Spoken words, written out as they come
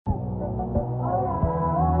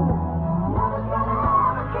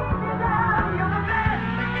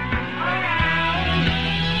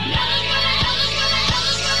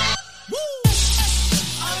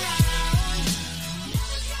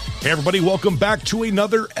Everybody, welcome back to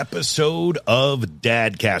another episode of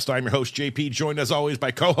Dadcast. I'm your host, JP, joined as always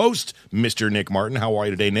by co-host, Mr. Nick Martin. How are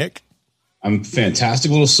you today, Nick? I'm fantastic,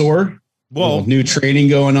 a little sore. Well, new training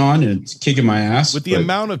going on, and it's kicking my ass. With the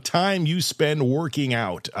amount of time you spend working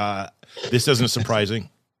out, this isn't surprising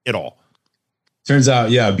at all. Turns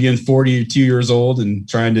out, being 42 years old and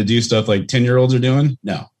trying to do stuff like 10-year-olds are doing,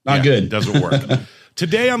 not good. It doesn't work.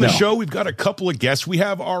 Today on the show, we've got a couple of guests. We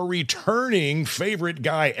have our returning favorite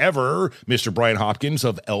guy ever, Mr. Brian Hopkins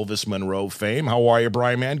of Elvis Monroe fame. How are you,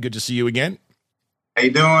 Brian, man? Good to see you again. How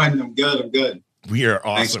you doing? I'm good. We are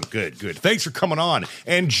awesome. Thanks. Good. Thanks for coming on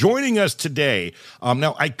and joining us today.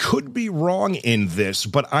 Now, I could be wrong in this,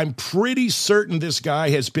 but I'm pretty certain this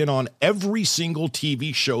guy has been on every single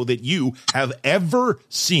TV show that you have ever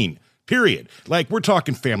seen. Period. Like, we're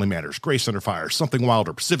talking Family Matters, Grace Under Fire, Something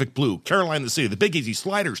Wilder, Pacific Blue, Caroline the City, The Big Easy,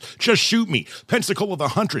 Sliders, Just Shoot Me, Pensacola the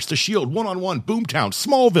Huntress, The Shield, One-on-One, Boomtown,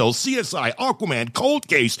 Smallville, CSI, Aquaman, Cold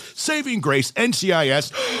Case, Saving Grace,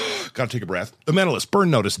 NCIS, gotta take a breath, The Mentalist,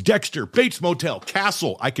 Burn Notice, Dexter, Bates Motel,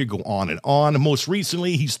 Castle. I could go on and on. Most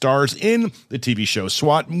recently, he stars in the TV show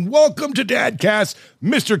SWAT. Welcome to Dadcast,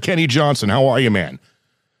 Mr. Kenny Johnson. How are you, man?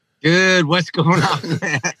 Good. What's going on,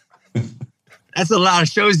 man? That's a lot of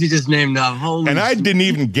shows you just named off. Holy and I didn't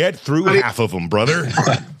even get through half of them, brother.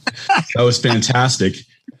 That was fantastic.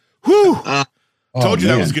 Whew. Told you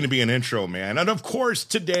that was going to be an intro, man. And of course,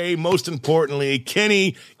 today, most importantly,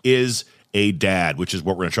 Kenny is a dad, which is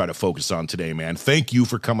what we're going to try to focus on today, man. Thank you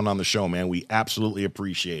for coming on the show, man. We absolutely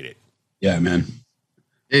appreciate it. Yeah, man.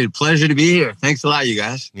 Dude, pleasure to be here. Thanks a lot, you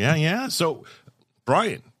guys. Yeah. So,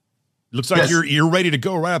 Brian, looks like you're ready to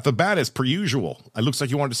go right off the bat as per usual. It looks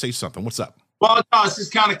like you wanted to say something. What's up? Well, no, it's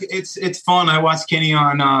just kind of it's fun. I watch Kenny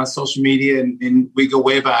on social media, and we go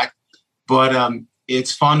way back. But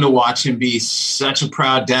it's fun to watch him be such a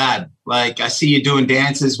proud dad. Like, I see you doing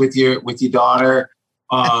dances with your daughter.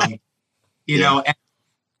 You know, and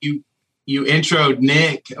you introed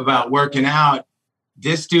Nick about working out.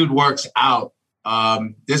 This dude works out.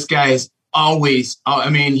 This guy is always.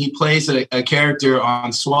 I mean, he plays a character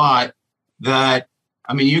on SWAT that.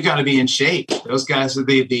 I mean, you got to be in shape. Those guys are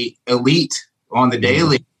the elite on the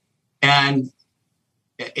daily. And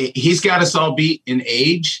he's got us all beat in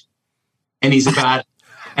age, and he's about,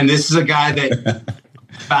 and this is a guy that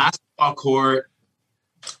basketball court,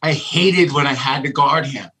 I hated when I had to guard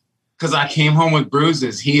him because I came home with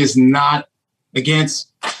bruises. He is not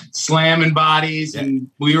against slamming bodies, and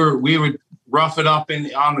we would rough it up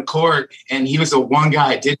on the court, and he was the one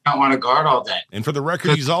guy I did not want to guard all day. And for the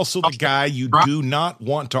record, he's also the guy you do not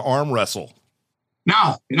want to arm wrestle.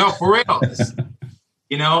 No, for real.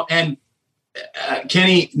 And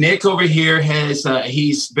Kenny, Nick over here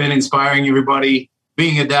he's been inspiring everybody.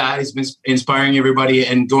 Being a dad, he's been inspiring everybody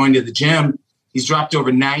and going to the gym. He's dropped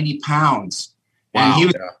over 90 pounds. Wow. And he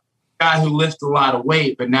was a guy who lifted a lot of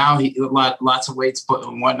weight, but now lots of weights put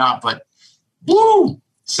and whatnot. But woo!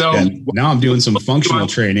 So now I'm doing some functional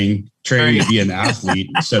training to be an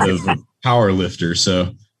athlete instead of a power lifter.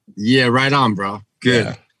 So yeah, right on, bro. Good.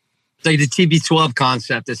 Yeah. It's like the TB12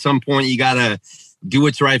 concept. At some point, you gotta do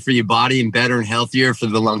what's right for your body and better and healthier for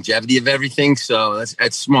the longevity of everything. So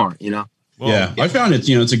that's smart, you know. Well, I found it.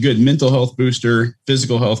 It's a good mental health booster,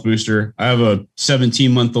 physical health booster. I have a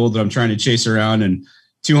 17-month-old that I'm trying to chase around, and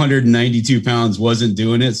 292 pounds wasn't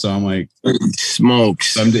doing it. So I'm like,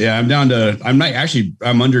 smokes. I'm down to.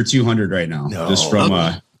 I'm under 200 right now. No. Just from.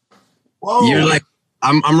 Whoa. You're like,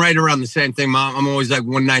 I'm right around the same thing, Mom. I'm always like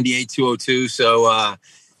 198, 202. So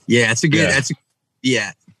it's a good.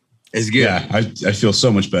 It's good. Yeah, I feel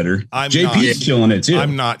so much better. JP's killing it too.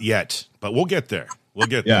 I'm not yet, but we'll get there.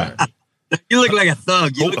 There. You look like a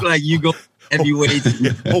thug. You look like you go heavyweight.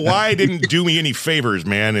 Hawaii didn't do me any favors,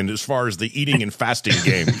 man, and as far as the eating and fasting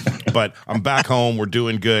game. But I'm back home. We're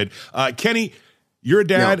doing good. Kenny, you're a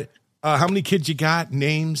dad. No. How many kids you got?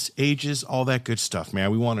 Names, ages, all that good stuff,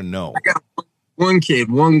 man. We want to know. I got one kid,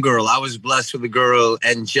 one girl. I was blessed with a girl,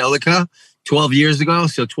 Angelica, 12 years ago.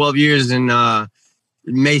 So 12 years in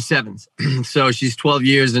May 7th. So she's 12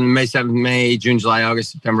 years in May 7th, May, June, July,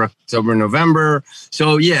 August, September, October, November.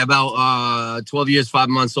 So yeah, about 12 years, 5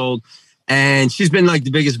 months old. And she's been like the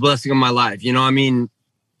biggest blessing of my life. You know, I mean,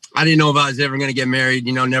 I didn't know if I was ever going to get married,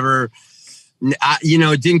 never,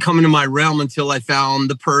 it didn't come into my realm until I found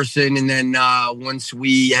the person. And then once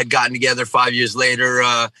we had gotten together 5 years later,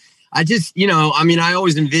 I just, I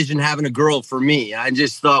always envisioned having a girl for me. I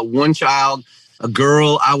just thought one child, a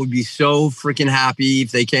girl, I would be so freaking happy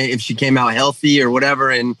if she came out healthy or whatever.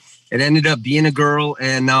 And it ended up being a girl.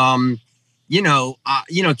 And,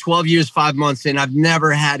 12 years, 5 months in, I've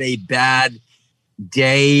never had a bad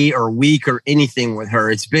day or week or anything with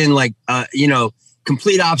her. It's been like,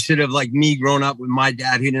 complete opposite of like me growing up with my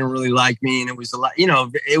dad who didn't really like me. And it was a lot,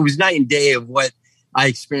 it was night and day of what I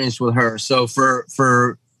experienced with her. So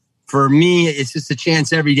for me, it's just a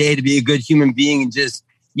chance every day to be a good human being and just,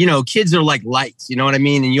 kids are like lights, you know what I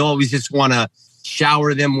mean? And you always just want to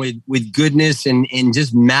shower them with goodness and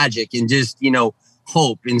just magic and just,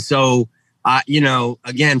 hope. And so,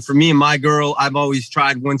 again, for me and my girl, I've always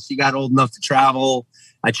tried once she got old enough to travel.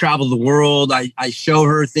 I travel the world. I show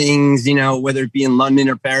her things, whether it be in London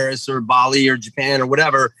or Paris or Bali or Japan or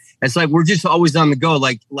whatever. It's like we're just always on the go,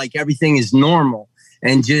 like everything is normal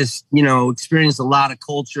and just, experience a lot of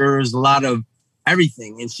cultures, a lot of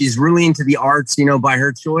everything. And she's really into the arts, by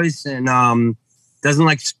her choice and doesn't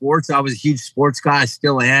like sports. I was a huge sports guy. I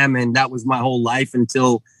still am. And that was my whole life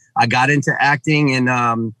until I got into acting.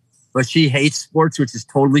 And but she hates sports, which is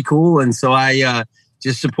totally cool. And so I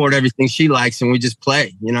just support everything she likes and we just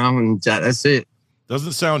play, and that's it.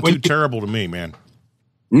 Doesn't sound too terrible to me, man.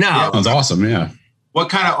 No. Yeah, that's awesome. Yeah. What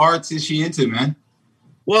kind of arts is she into, man?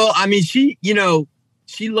 Well, I mean, she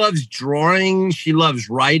loves drawing. She loves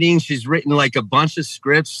writing. She's written like a bunch of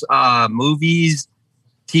scripts, movies,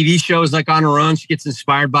 TV shows like on her own. She gets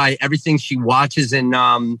inspired by everything she watches. And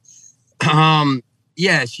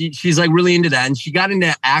she's like really into that. And she got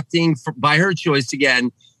into acting by her choice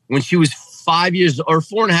again when she was 5 years or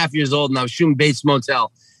 4.5 years old, and I was shooting Bates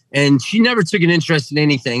Motel. And she never took an interest in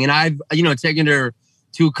anything. And I've, taken her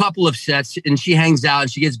to a couple of sets and she hangs out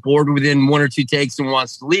and she gets bored within 1 or 2 takes and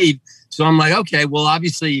wants to leave. So I'm like, okay, well,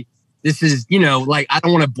 obviously this is, I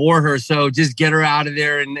don't want to bore her. So just get her out of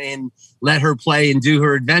there and let her play and do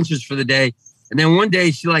her adventures for the day. And then one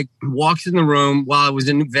day she like walks in the room while I was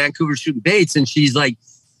in Vancouver shooting Bates. And she's like,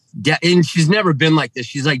 and she's never been like this.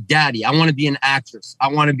 She's like, Daddy, I want to be an actress. I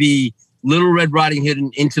want to be Little Red Riding Hood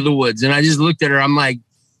and Into the Woods. And I just looked at her. I'm like,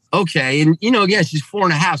 okay. And, again, she's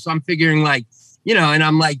 4.5. So I'm figuring like, and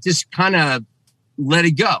I'm like, just kind of let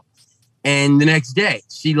it go. And the next day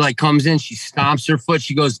she like comes in, she stomps her foot.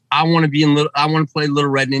 She goes, I want to play Little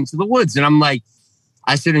Red and Into the Woods. And I'm like,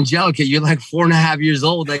 I said, Angelica, you're like 4.5 years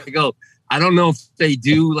old. I go, I don't know if they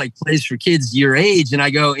do like plays for kids your age. And I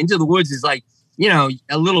go, Into the Woods is like,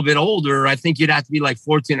 a little bit older. I think you'd have to be like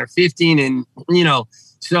 14 or 15. And,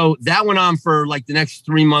 so that went on for like the next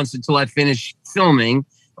 3 months until I finished filming.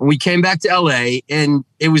 And we came back to LA and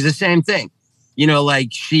it was the same thing. Like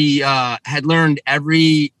she had learned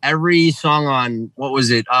every song on, what was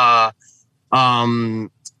it?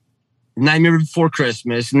 Nightmare Before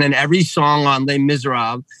Christmas. And then every song on Les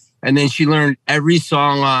Miserables. And then she learned every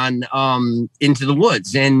song on Into the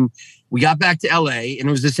Woods. And we got back to LA and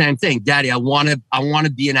it was the same thing. Daddy, I want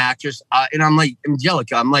to be an actress. And I'm like,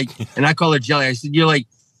 Angelica, and I call her Jelly. I said,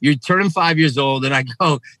 you're turning 5 years old. And I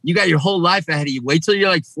go, you got your whole life ahead of you. Wait till you're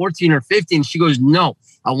like 14 or 15. She goes, no,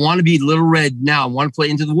 I want to be Little Red now. I want to play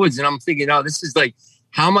Into the Woods. And I'm thinking, this is like,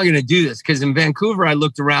 how am I going to do this? Because in Vancouver, I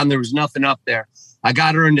looked around, there was nothing up there. I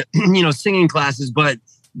got her into, singing classes, but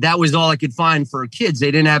that was all I could find for kids.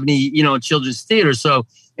 They didn't have any, children's theater. So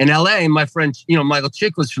in LA, my friend, Michael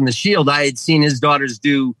Chiklis from The Shield, I had seen his daughters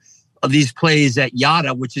do these plays at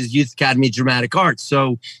YADA, which is Youth Academy of Dramatic Arts.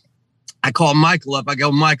 So I call Michael up. I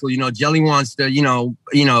go, Michael, Jelly wants to,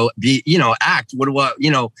 be, act. What do I,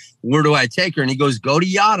 where do I take her? And he goes, go to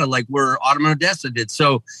YADA, like where Autumn and Odessa did.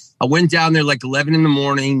 So I went down there like 11 in the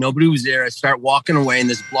morning. Nobody was there. I start walking away and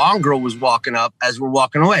this blonde girl was walking up as we're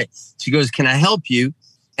walking away. She goes, can I help you?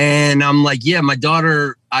 And I'm like, yeah, my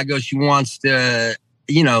daughter, I go, she wants to,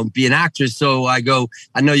 be an actress. So I go,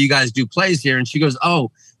 I know you guys do plays here. And she goes,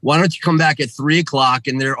 oh, why don't you come back at 3:00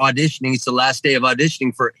 and they're auditioning. It's the last day of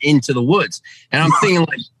auditioning for Into the Woods. And I'm thinking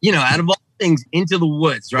like, out of all things, Into the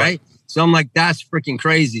Woods, right? So I'm like, that's freaking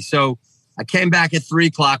crazy. So I came back at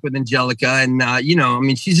 3:00 with Angelica and,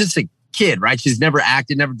 she's just a kid, right? She's never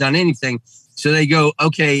acted, never done anything. So they go,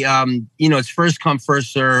 okay, it's first come,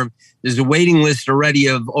 first serve. There's a waiting list already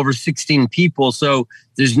of over 16 people. So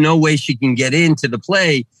there's no way she can get into the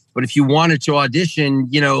play. But if you wanted to audition,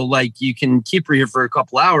 you can keep her here for a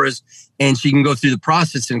couple hours and she can go through the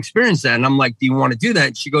process and experience that. And I'm like, do you want to do that?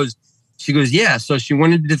 And she goes, yeah. So she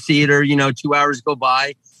went into the theater, 2 hours go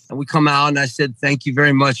by and we come out and I said, thank you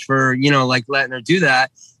very much for, letting her do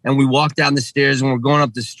that. And we walked down the stairs and we're going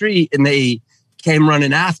up the street and they came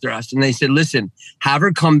running after us and they said, listen, have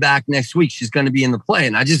her come back next week. She's going to be in the play.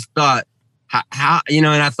 And I just thought, how, and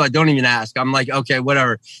I thought, don't even ask. I'm like, okay,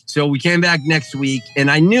 whatever. So we came back next week and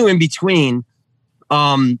I knew in between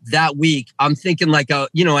that week, I'm thinking I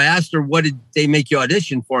asked her, what did they make you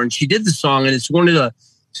audition for? And she did the song and it's one of the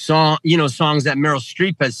songs that Meryl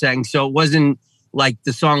Streep has sang. So it wasn't like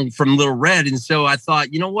the song from Little Red. And so I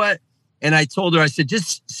thought, you know what? And I told her, I said,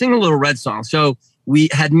 just sing a Little Red song. So we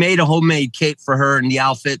had made a homemade cape for her in the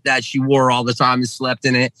outfit that she wore all the time and slept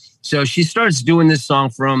in it. So she starts doing this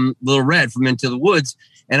song from Little Red, from Into the Woods.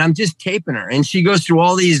 And I'm just taping her. And she goes through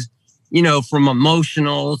all these, you know, from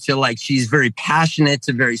emotional to like, she's very passionate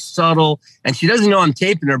to very subtle. And she doesn't know I'm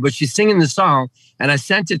taping her, but she's singing the song. And I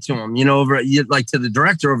sent it to him, you know, over like to the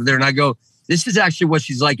director over there. And I go, this is actually what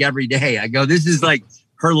she's like every day. I go, this is like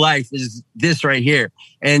her life is this right here.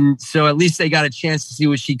 And so at least they got a chance to see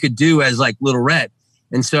what she could do as like Little Red.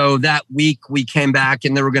 And so that week we came back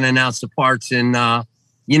and they were going to announce the parts. And,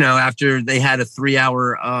 you know, after they had a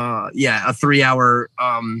 3-hour,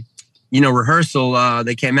 rehearsal,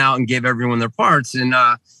 they came out and gave everyone their parts. And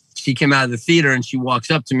she came out of the theater and she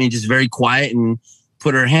walks up to me just very quiet and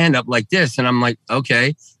put her hand up like this. And I'm like,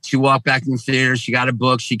 okay. She walked back in the theater. She got a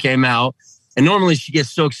book. She came out. And normally she gets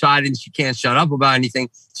so excited and she can't shut up about anything.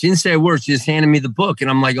 She didn't say a word. She just handed me the book. And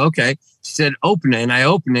I'm like, okay. She said, open it. And I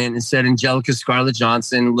opened it and it said Angelica Scarlett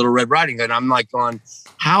Johnson, Little Red Riding Hood. And I'm like going,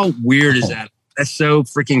 how weird is that? That's so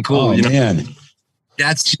freaking cool. Oh, you know, man.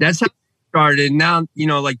 That's how it started. Now, you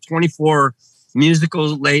know, like 24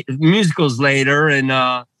 musicals later.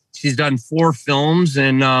 And she's done 4 films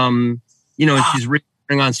and, you know, and she's reading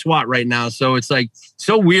on SWAT right now. So it's like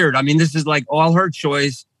so weird. I mean, this is like all her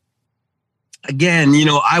choice. Again, you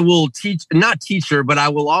know, I will not teach her, but I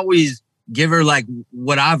will always give her like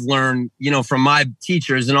what I've learned, you know, from my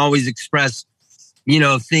teachers and always express, you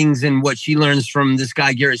know, things and what she learns from this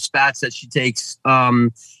guy, Gary Spatz, that she takes,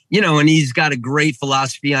 you know, and he's got a great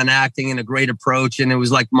philosophy on acting and a great approach. And it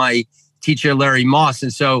was like my teacher, Larry Moss.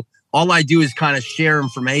 And so all I do is kind of share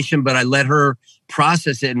information, but I let her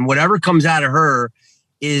process it. And whatever comes out of her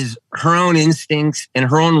is her own instincts and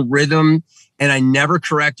her own rhythm. And I never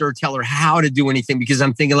correct her or tell her how to do anything because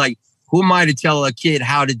I'm thinking like, who am I to tell a kid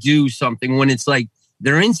how to do something when it's like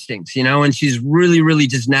their instincts, you know? And she's really, really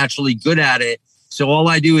just naturally good at it. So all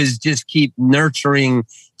I do is just keep nurturing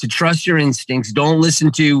to trust your instincts. Don't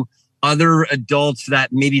listen to other adults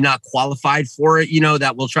that maybe not qualified for it, you know,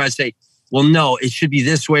 that will try to say, well, no, it should be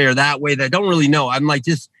this way or that way. That I don't really know. I'm like,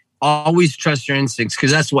 just always trust your instincts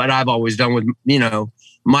because that's what I've always done with, you know,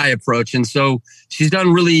 my approach. And so she's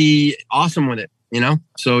done really awesome with it, you know?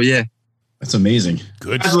 So, yeah. That's amazing.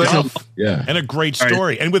 Good stuff. Yeah. And a great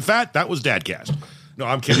story. And with that was Dadcast. No,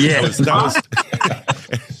 I'm kidding. Yeah. That was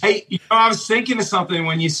Hey, you know, I was thinking of something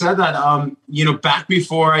when you said that, you know, back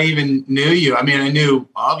before I even knew you. I mean, I knew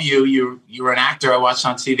of you. You were an actor I watched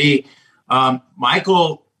on TV.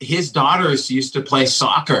 Michael, his daughters used to play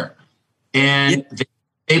soccer. And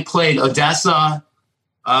they played Odessa.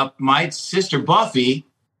 My sister, Buffy,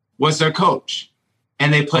 was their coach.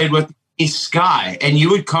 And they played with Sky. And you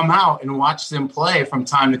would come out and watch them play from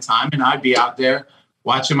time to time. And I'd be out there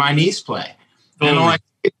watching my niece play. And I'm like,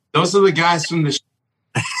 those are the guys from the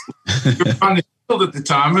on the field at the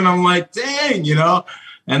time. And I'm like, dang, you know.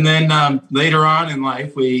 And then later on in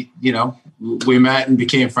life, we met and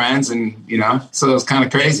became friends. And, you know, so it was kind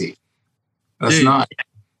of crazy. That's not.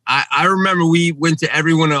 I remember we went to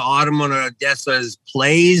every one of Autumn on Odessa's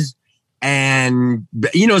plays and,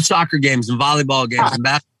 you know, soccer games and volleyball games and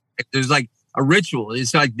basketball. There's like a ritual.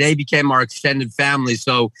 It's like they became our extended family.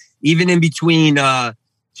 So even in between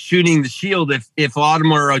shooting the Shield, if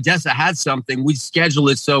Autumn or Odessa had something, we'd schedule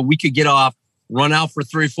it so we could get off, run out for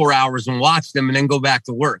 3-4 hours and watch them and then go back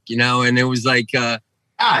to work, you know? And it was like... you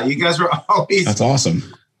guys were always... That's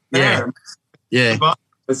awesome. There. Yeah.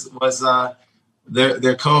 Was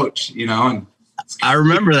their coach, you know? And I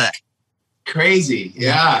remember that. Crazy.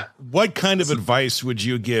 Yeah. What kind of advice would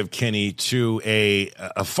you give, Kenny, to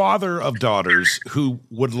a father of daughters who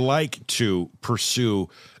would like to pursue,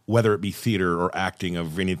 whether it be theater or acting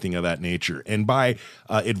of anything of that nature? And by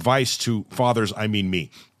advice to fathers, I mean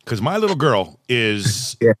me, because my little girl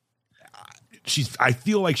is, I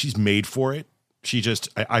feel like she's made for it. She just,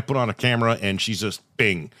 I put on a camera and she's just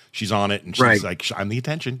bing, she's on it. And she's like, I'm the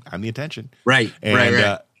attention. Right. And,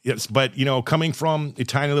 right. Yes, but, you know, coming from a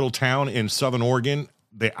tiny little town in Southern Oregon,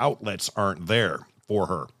 the outlets aren't there for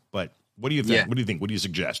her. But what do you think? Yeah. What do you think? What do you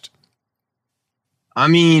suggest? I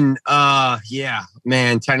mean,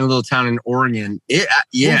 man, tiny little town in Oregon. Move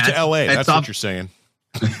to LA. That's what you're saying.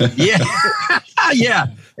 Yeah. Yeah.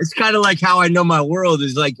 It's kind of like how I know my world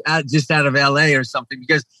is like just out of LA or something,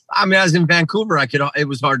 because I mean, I was in Vancouver. It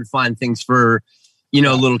was hard to find things for, you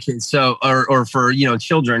know, little kids. So, or for, you know,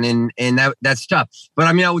 children and that's tough. But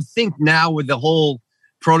I mean, I would think now with the whole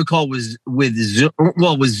protocol with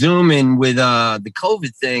Zoom and with the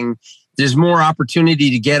COVID thing, there's more opportunity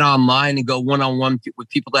to get online and go one-on-one with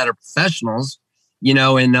people that are professionals, you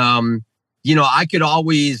know, and I could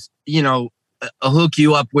always, hook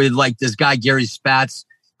you up with like this guy, Gary Spatz,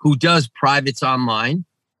 who does privates online,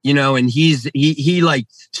 and he like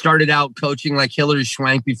started out coaching like Hillary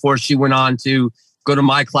Swank before she went on to go to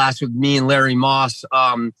my class with me and Larry Moss.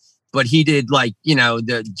 But he did like,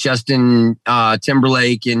 the Justin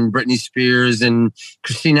Timberlake and Britney Spears and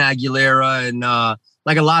Christina Aguilera and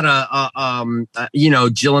like a lot of,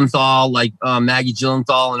 Gyllenhaal, like Maggie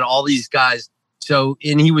Gyllenhaal and all these guys. So,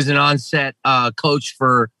 and he was an on-set coach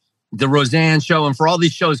for the Roseanne show and for all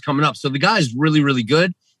these shows coming up. So the guy's really, really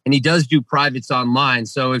good. And he does do privates online.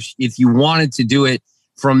 So if you wanted to do it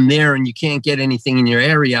from there and you can't get anything in your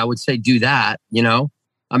area, I would say do that,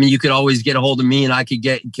 I mean, you could always get a hold of me and I could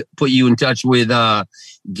put you in touch with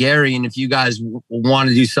Gary. And if you guys want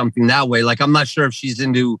to do something that way, like, I'm not sure if she's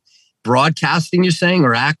into broadcasting, you're saying,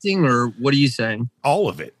 or acting, or what are you saying? All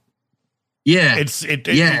of it. Yeah.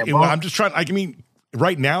 I'm just trying,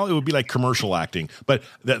 right now it would be like commercial acting, but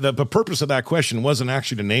the purpose of that question wasn't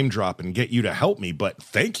actually to name drop and get you to help me, but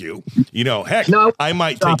thank you. Heck, no, I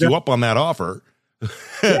might take you up on that offer.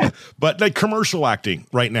 Yeah. But like commercial acting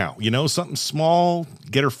right now, something small,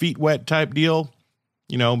 get her feet wet type deal,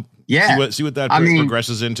 see what that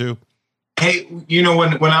progresses into. Hey,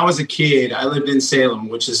 when I was a kid, I lived in Salem,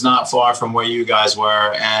 which is not far from where you guys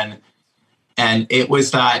were. And it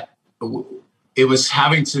was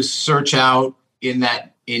having to search out in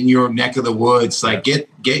your neck of the woods, like get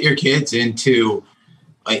your kids into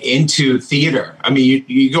theater. I mean,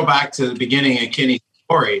 you go back to the beginning of Kenny's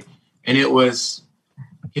story, and it was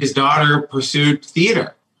his daughter pursued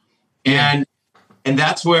theater, and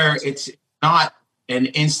that's where it's not an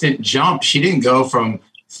instant jump. She didn't go from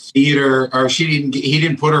theater, or he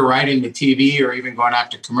didn't put her right into TV or even going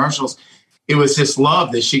after commercials. It was this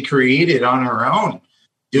love that she created on her own,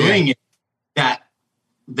 doing it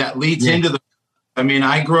that leads into the. I mean,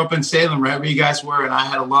 I grew up in Salem, right where you guys were, and I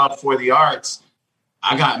had a love for the arts.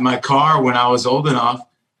 I got in my car when I was old enough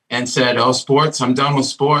and said, "Oh, sports! I'm done with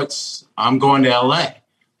sports. I'm going to LA."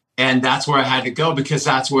 And that's where I had to go, because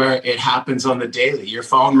that's where it happens on the daily. Your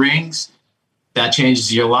phone rings, that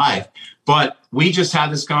changes your life. But we just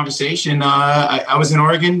had this conversation. I was in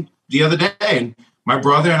Oregon the other day, and my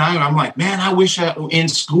brother and I'm like, man, I wish in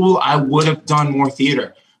school I would have done more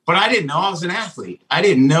theater. But I didn't know I was an athlete. I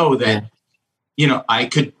didn't know that, I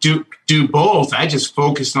could do both. I just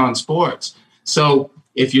focused on sports. So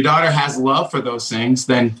if your daughter has love for those things,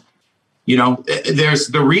 then, there's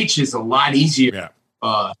the reach is a lot easier.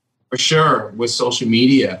 Yeah. For sure, with social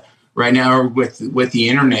media right now, or with the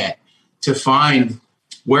internet, to find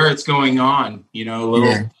where it's going on,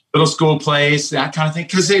 little school plays, that kind of thing.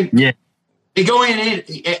 Because they go in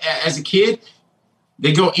as a kid,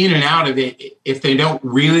 they go in and out of it if they don't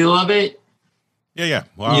really love it. Yeah.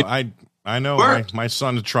 Well, I know my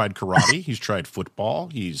son has tried karate. He's tried football.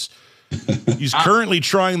 He's currently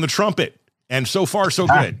trying the trumpet, and so far so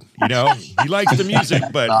good. He likes the music,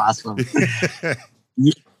 but awesome.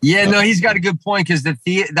 Yeah, no, he's got a good point, because the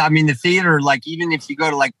theater, like, even if you go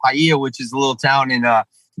to like Paia, which is a little town in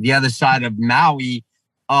the other side of Maui,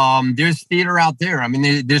 there's theater out there. I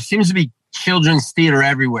mean, there seems to be children's theater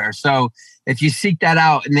everywhere. So if you seek that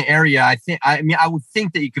out in the area, I would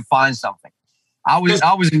think that you could find something. I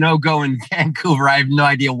was a no-go in Vancouver. I have no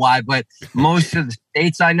idea why, but most of the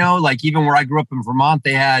states I know, like even where I grew up in Vermont,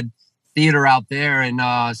 they had theater out there,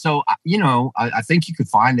 and so I think you could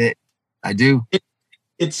find it. I do.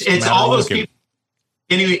 It's all those people.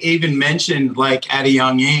 And you even mentioned, like, at a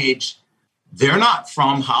young age, they're not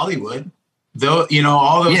from Hollywood. Though,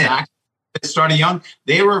 all those actors that started young,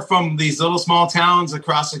 they were from these little small towns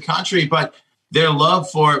across the country, but their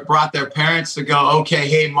love for it brought their parents to go, okay,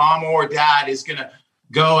 hey, mom or dad is going to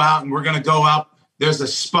go out, and we're going to go up. There's a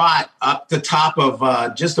spot up the top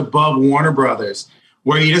of just above Warner Brothers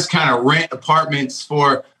where you just kind of rent apartments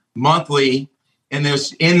for monthly. And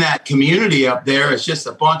there's, in that community up there, it's just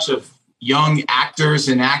a bunch of young actors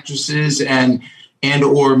and actresses and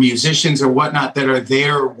or musicians or whatnot that are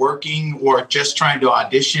there working or just trying to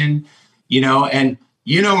audition, and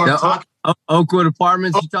what I'm talking about. Oakwood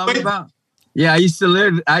Apartments you talking about? Yeah, I used to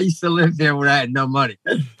live there when I had no money.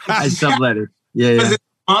 I subletted. Yeah.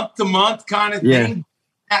 Month to month kind of thing. Yeah.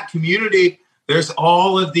 That community, there's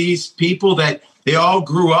all of these people that they all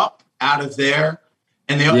grew up out of there,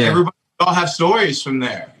 and everybody all have stories from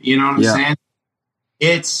there. You know what I'm saying?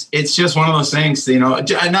 It's just one of those things,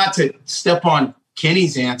 not to step on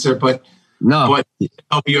Kenny's answer, but help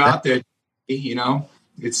you out there.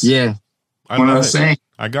 It's one of those things.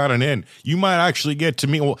 I got an in. You might actually get to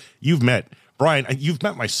meet. Well, you've met Brian. You've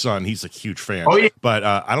met my son. He's a huge fan. Oh yeah. But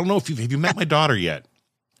I don't know if have you met my daughter yet?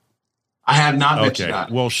 I have not met Okay. your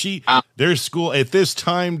daughter. Well, their school at this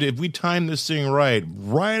time, if we time this thing right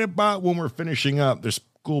about when we're finishing up, their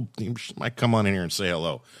school team might come on in here and say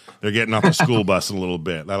hello. They're getting off the school bus in a little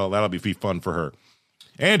bit. That'll be fun for her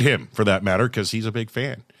and him, for that matter, because he's a big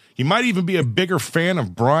fan. He might even be a bigger fan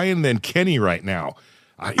of Brian than Kenny right now.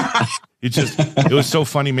 It was so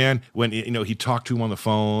funny, man, when he talked to him on the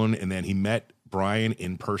phone, and then he met Brian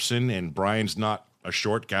in person, and Brian's not a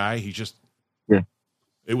short guy. He just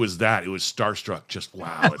It was starstruck. Just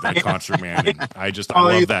wow at that concert, man. And I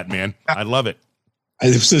love that, man. I love it.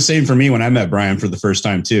 It's the same for me when I met Brian for the first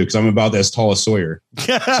time too, because I'm about as tall as Sawyer.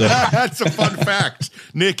 So. That's a fun fact.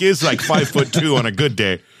 Nick is like 5'2" on a good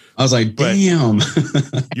day. I was like, damn.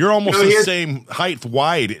 You're almost the same height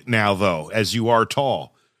wide now, though, as you are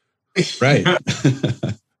tall. Right.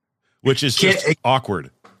 Which is just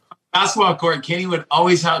awkward. Basketball court, Kenny would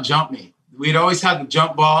always out jump me. We'd always have the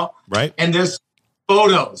jump ball. Right. And there's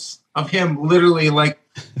photos of him literally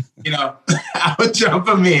out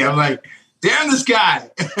jumping me. I'm like, damn this guy.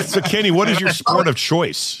 So Kenny, what is your sport of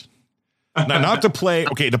choice? Now, not to play,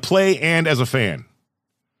 to play and as a fan.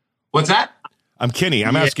 What's that? I'm Kenny.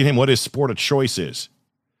 I'm asking him what his sport of choice is.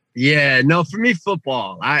 Yeah, no, for me,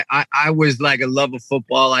 football. I was like a love of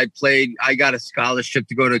football. I got a scholarship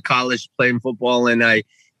to go to college playing football, and I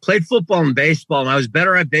played football and baseball, and I was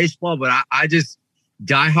better at baseball, but I just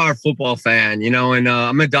diehard football fan, and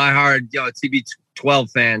I'm a diehard,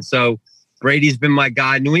 TB12 fan. So Brady's been my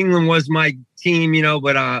guy. New England was my team,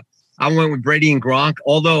 but I went with Brady and Gronk,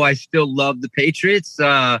 although I still love the Patriots.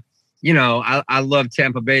 I love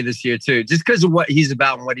Tampa Bay this year too, just because of what he's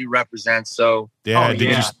about and what he represents. So did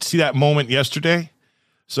you see that moment yesterday?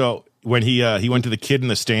 So when he went to the kid in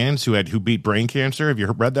the stands who beat brain cancer. Have you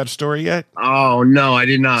read that story yet? Oh no, I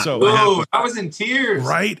did not. So I was in tears.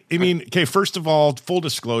 Right? I mean, okay. First of all, full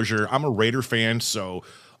disclosure, I'm a Raider fan, so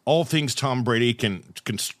all things Tom Brady can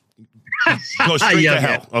go straight to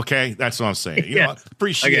hell. Okay, that's what I'm saying. I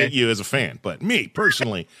appreciate you as a fan, but me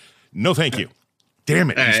personally, no, thank you.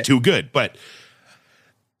 Damn it, he's too good. But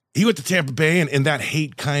he went to Tampa Bay, and that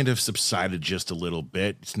hate kind of subsided just a little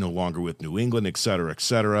bit. It's no longer with New England, et cetera, et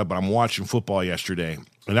cetera. But I'm watching football yesterday,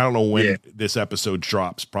 and I don't know when this episode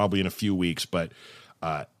drops, probably in a few weeks. But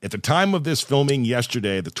at the time of this filming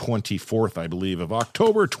yesterday, the 24th, I believe, of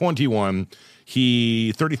October 21,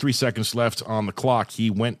 33 seconds left on the clock,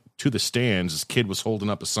 he went to the stands. His kid was holding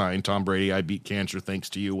up a sign, Tom Brady, I beat cancer, thanks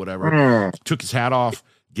to you, whatever. Took his hat off,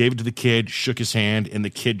 gave it to the kid, shook his hand, and the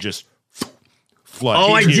kid just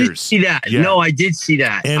flooded. Oh, I did see that. Yeah. No, I did see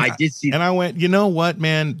that. And I did see that. And I went, you know what,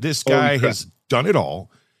 man? This guy has done it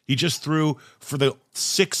all. He just threw for the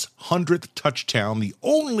 600th touchdown, the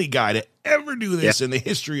only guy to ever do this in the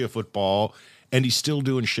history of football, and he's still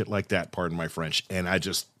doing shit like that, pardon my French. And I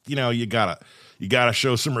just, you gotta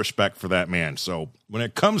show some respect for that man. So when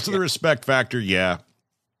it comes to the respect factor,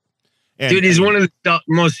 dude, he's one of the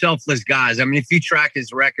most selfless guys. I mean, if you track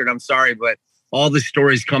his record, I'm sorry, but all the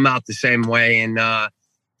stories come out the same way. And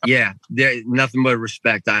there's nothing but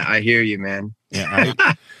respect. I hear you, man. Yeah,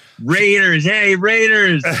 Raiders. Hey,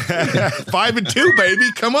 Raiders. 5-2,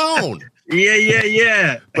 baby. Come on.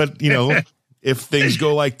 Yeah. But, if things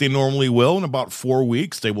go like they normally will, in about 4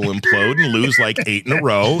 weeks, they will implode and lose like 8 in a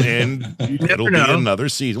row, and it'll be another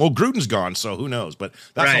season. Well, Gruden's gone, so who knows? But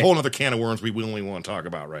that's a whole other can of worms we only want to talk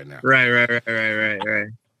about right now.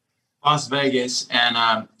 Right. Las Vegas, and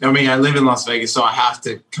I live in Las Vegas, so I have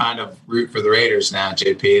to kind of root for the Raiders now,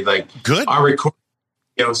 JP. Like, good. Our record,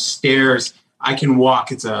 stairs. I can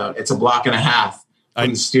walk. It's a block and a half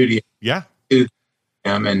from the studio. Yeah.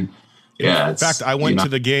 And in fact, I went to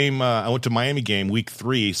the game. I went to Miami game week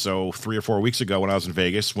 3, so 3 or 4 weeks ago when I was in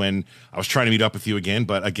Vegas. When I was trying to meet up with you again,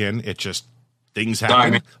 but again, it just things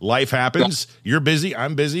happen. Life happens. You're busy.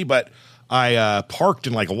 I'm busy, but I parked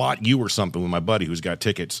in like Lot U or something with my buddy who's got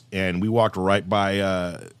tickets, and we walked right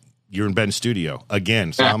by your and Ben's studio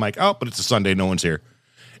again. So I'm like, oh, but it's a Sunday, no one's here,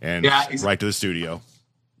 and right to the studio.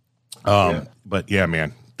 But yeah,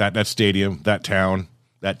 man, that stadium, that town,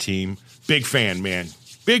 that team, big fan, man.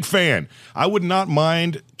 Big fan. I would not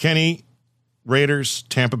mind, Kenny, Raiders,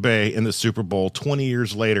 Tampa Bay in the Super Bowl 20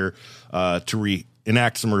 years later to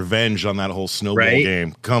reenact some revenge on that whole snowball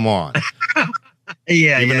game. Come on.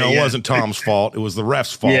 Even though it wasn't Tom's fault, it was the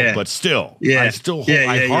ref's fault. But still,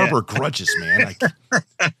 I harbor grudges, man.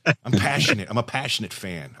 I'm passionate. I'm a passionate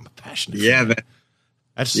fan. Man.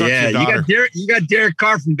 That sucks, your daughter. You got Derek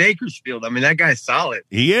Carr from Bakersfield. I mean, that guy's solid.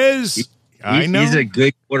 He is. I know. He's a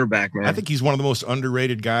good quarterback, man. I think he's one of the most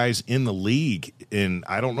underrated guys in the league, and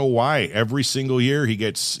I don't know why. Every single year he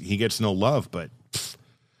gets no love, but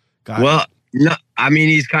God. Well, no, I mean,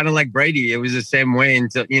 he's kind of like Brady. It was the same way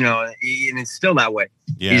until, and it's still that way.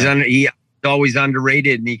 Yeah. He's always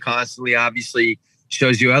underrated, and he constantly obviously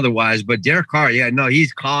shows you otherwise. But Derek Carr,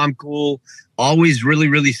 he's calm, cool, always really,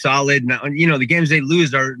 really solid. Now, the games they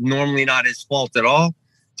lose are normally not his fault at all.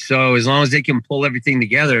 So as long as they can pull everything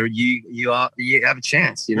together, you have a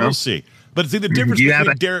chance. We'll see. But see, the difference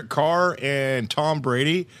between Derek Carr and Tom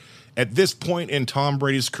Brady at this point in Tom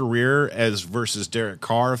Brady's career as versus Derek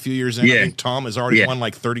Carr a few years in, I think Tom has already won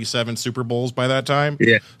like 37 Super Bowls by that time.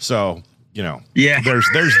 Yeah. So,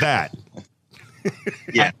 there's that.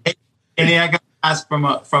 Yeah. And I got to ask from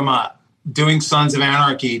doing Sons of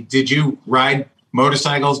Anarchy, did you ride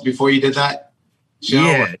motorcycles before you did that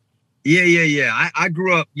show? Yeah. I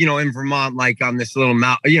grew up, in Vermont, like on this little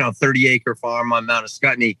 30-acre farm on Mount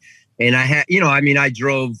Ascutney. And I had, I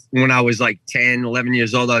drove when I was like 10, 11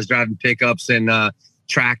 years old. I was driving pickups and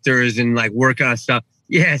tractors and like working on stuff.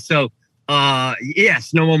 Yeah. So,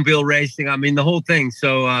 snowmobile racing. I mean, the whole thing.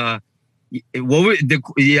 So, I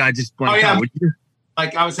just blanked out.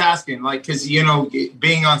 Like I was asking, like, because,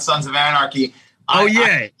 being on Sons of Anarchy.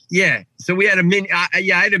 Yeah. So we had a mini. I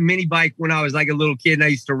had a mini bike when I was like a little kid, and I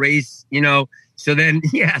used to race. So then,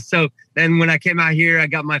 So then when I came out here, I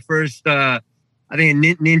got my first. I think a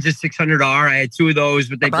Ninja 600R. I had two of those,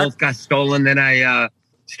 but they both got stolen. Then I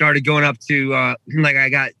started going up to I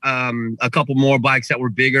got a couple more bikes that were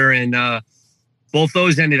bigger, and both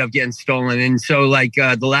those ended up getting stolen. And so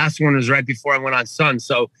the last one was right before I went on Sun.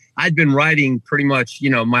 So I'd been riding pretty much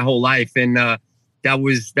my whole life, and that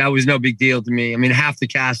was no big deal to me. I mean, half the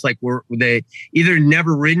cast were they either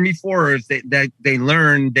never ridden before, or if they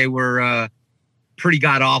learned, they were pretty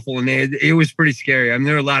god awful, and it was pretty scary. I mean,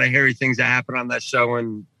 there were a lot of hairy things that happened on that show,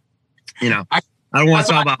 and I don't want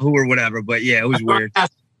to talk about who or whatever, but yeah, it was weird.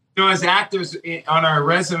 As actors on our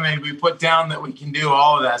resume, we put down that we can do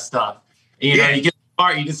all of that stuff. And, you get the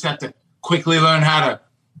part, you just have to quickly learn how to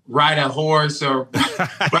ride a horse or.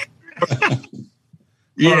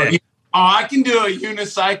 I can do a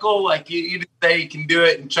unicycle. Like you just say you can do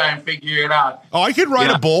it and try and figure it out. Oh, I can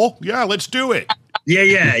ride a bull. Yeah, let's do it.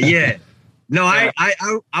 Yeah. No, I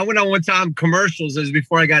went on one time commercials. It was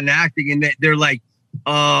before I got into acting, and they're like,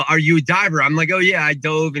 "Are you a diver?" I'm like, "Oh yeah, I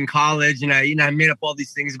dove in college, and I made up all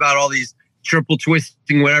these things about all these triple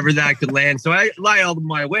twisting, whatever that I could land." So I lied all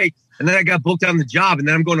my way, and then I got booked on the job, and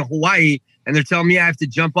then I'm going to Hawaii, and they're telling me I have to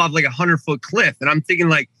jump off like 100-foot cliff, and I'm thinking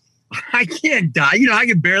like, I can't dive. I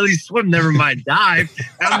can barely swim. Never mind dive.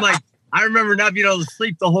 And I'm like, I remember not being able to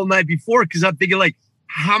sleep the whole night before because I'm thinking like,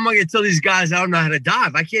 how am I going to tell these guys I don't know how to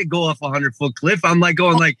dive? I can't go off a 100-foot cliff. I'm like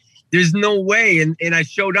going like, there's no way. And I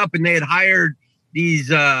showed up, and they had hired these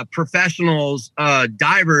professionals,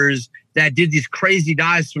 divers that did these crazy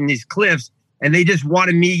dives from these cliffs. And they just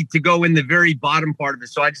wanted me to go in the very bottom part of it.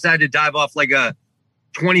 So I decided to dive off like a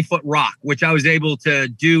 20-foot rock, which I was able to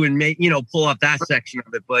do and make, pull off that section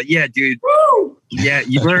of it. But yeah, dude, yeah,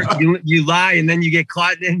 you learn, you lie, and then you get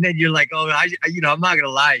caught, and then you're like, oh, I'm not going to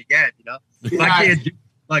lie again. If I can't do,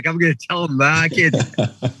 I'm going to tell them that I can't.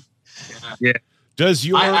 Yeah. Does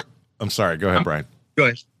your, I'm sorry, go ahead, Brian. Go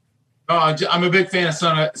ahead. Oh, I'm a big fan of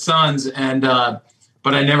Sons, and, but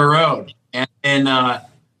I never rode. And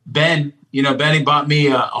Ben, Benny bought me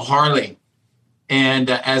a Harley and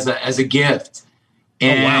as a gift.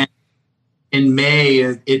 And in May,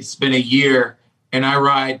 it's been a year, and I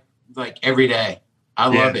ride like every day. I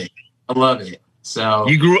love it. I love it. So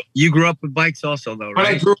you grew up with bikes also, though, right? But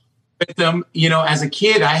I grew up with them. As a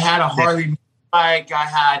kid, I had a Harley bike.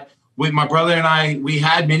 With my brother and I, we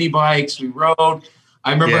had mini bikes. We rode.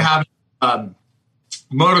 I remember having a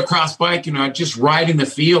motocross bike, just ride in the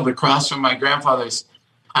field across from my grandfather's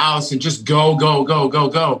house and just go.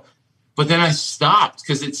 But then I stopped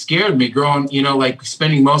because it scared me growing,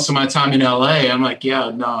 spending most of my time in LA. I'm like,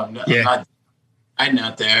 I'm not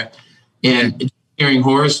there. And hearing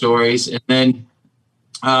horror stories. And then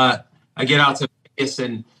I get out to Vegas,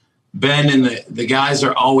 and Ben and the guys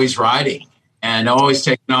are always riding and always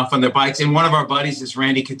taking off on their bikes. And one of our buddies is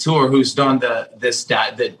Randy Couture, who's done the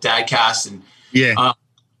Dadcast.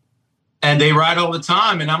 And they ride all the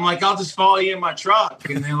time. And I'm like, I'll just follow you in my truck.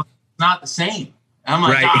 And they're like, it's not the same. And I'm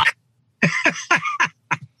like,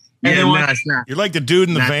 You're like the dude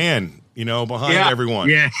in the van, behind everyone.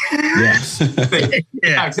 Yeah. Exactly.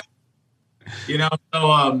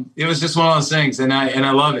 So it was just one of those things, and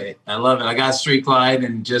I love it. I got Street Glide,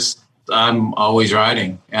 and just I'm always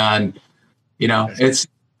riding, and it's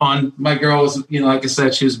fun. My girl was, like I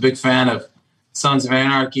said, she was a big fan of Sons of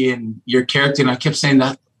Anarchy and your character, and I kept saying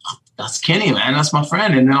that's Kenny, man, that's my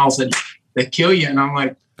friend, and then all of a sudden they kill you, and I'm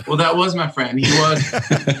like, well, that was my friend. He was.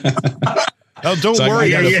 Oh, don't So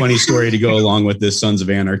worry. I got a funny story to go along with this Sons of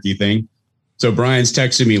Anarchy thing. So Brian's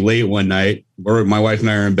texting me late one night, or my wife and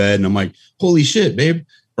I are in bed, and I'm like, "Holy shit, babe!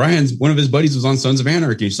 Brian's one of his buddies was on Sons of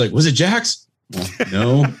Anarchy." She's like, "Was it Jax?" Well,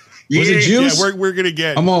 no. Was it Juice? Yeah, we're gonna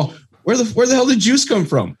get. I'm all, where the hell did Juice come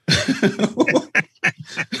from?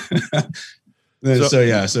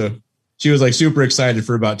 So she was like super excited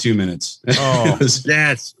for about 2 minutes. Oh,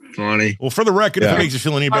 That's funny. well, for the record, if it makes you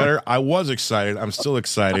feel any better, I was excited. I'm still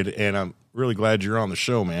excited, and I'm really glad you're on the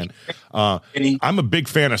show, man. I'm a big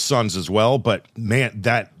fan of Sons as well, but man,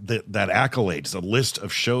 that accolades, the list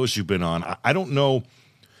of shows you've been on, I don't know.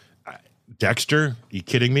 Dexter, are you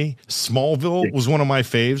kidding me? Smallville was one of my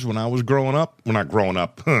faves when I was growing up. Well, not growing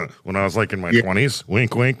up, when I was like in my 20s.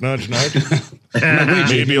 Wink, wink, nudge, nudge.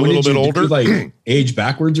 Maybe a little bit older. Like age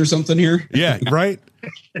backwards or something here? Yeah, right.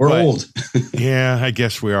 We're old. Yeah, I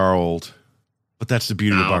guess we are old. But that's the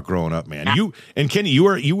beauty about growing up, man. You and Kenny,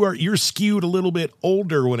 you're skewed a little bit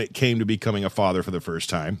older when it came to becoming a father for the first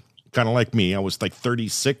time. Kind of like me. I was like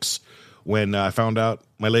 36 when I found out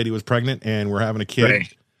my lady was pregnant and we're having a kid.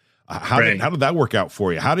 Right. How did that work out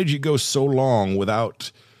for you? How did you go so long without?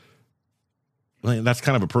 Well, that's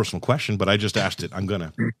kind of a personal question, but I just asked it. I'm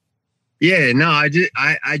gonna. Yeah, no, I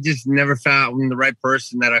just never found the right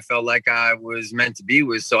person that I felt like I was meant to be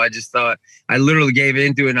with. So I just thought, I literally gave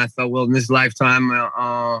into it, and I thought, well, in this lifetime,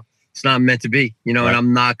 it's not meant to be, you know. Right. And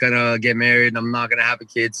I'm not gonna get married, and I'm not gonna have a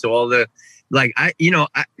kid. So all the, like,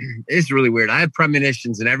 it's really weird. I had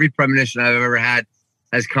premonitions, and every premonition I've ever had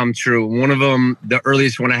has come true. One of them, the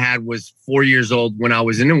earliest one I had, was 4 years old when I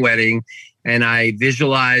was in a wedding, and I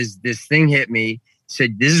visualized this thing hit me,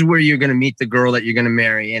 said, this is where you're going to meet the girl that you're going to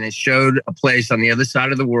marry. And it showed a place on the other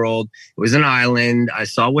side of the world. It was an island. I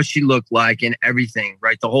saw what she looked like and everything,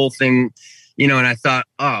 right? The whole thing, you know, and I thought,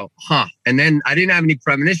 And then I didn't have any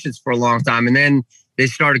premonitions for a long time. And then they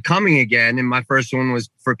started coming again. And my first one was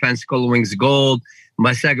for Pensacola Wings of Gold.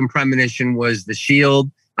 My second premonition was The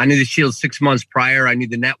Shield. I knew The Shield 6 months prior. I knew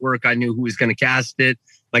the network. I knew who was going to cast it.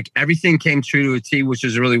 Like, everything came true to a T, which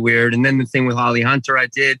was really weird. And then the thing with Holly Hunter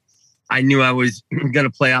I knew I was going to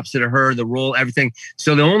play opposite of her, the role, everything.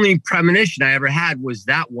 So the only premonition I ever had was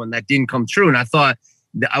that one that didn't come true. And I thought,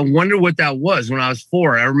 I wonder what that was when I was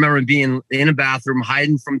 4. I remember being in a bathroom,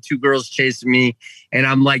 hiding from 2 girls chasing me. And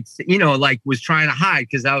I'm like, was trying to hide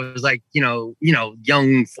because I was like, young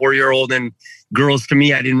 4-year-old, and girls to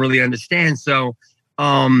me, I didn't really understand. So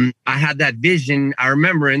I had that vision. I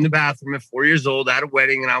remember in the bathroom at 4 years old at a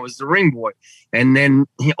wedding, and I was the ring boy. And then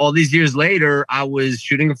all these years later, I was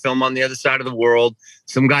shooting a film on the other side of the world.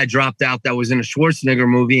 Some guy dropped out that was in a Schwarzenegger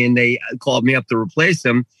movie, and they called me up to replace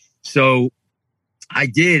him. So I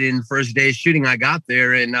did. In the first day of shooting, I got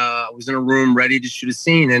there, and I was in a room ready to shoot a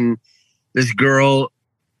scene. And this girl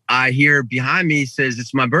I hear behind me says,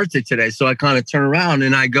 "It's my birthday today." So I kind of turn around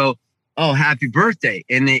and I go, "Oh, happy birthday."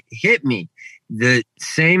 And it hit me. The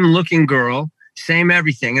same looking girl, same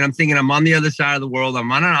everything. And I'm thinking, I'm on the other side of the world. I'm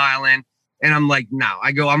on an island. And I'm like, no,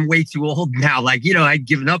 I'm way too old now. Like, I'd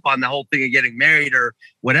given up on the whole thing of getting married or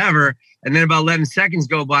whatever. And then about 11 seconds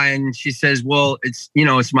go by and she says, well, it's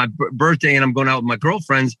my birthday and I'm going out with my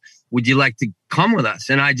girlfriends. Would you like to come with us?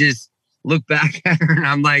 And I just look back at her and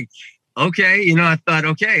I'm like, okay. I thought,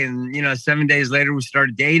 okay. And, 7 days later we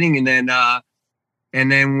started dating, and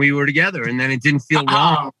then we were together, and then it didn't feel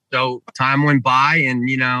wrong. So time went by, and,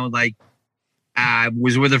 I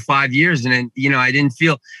was with her 5 years, and then, I didn't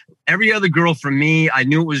feel every other girl from me. I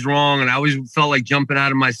knew it was wrong, and I always felt like jumping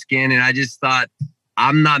out of my skin. And I just thought,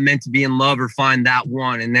 I'm not meant to be in love or find that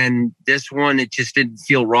one. And then this one, it just didn't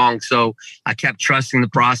feel wrong. So I kept trusting the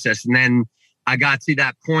process. And then I got to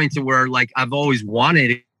that point to where, like, I've always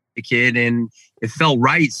wanted a kid, and it felt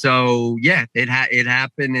right. So yeah, it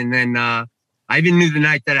happened. And then, I even knew the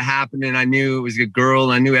night that it happened, and I knew it was a girl,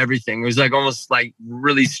 and I knew everything. It was like almost like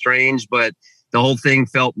really strange, but the whole thing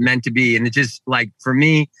felt meant to be. And it just, like, for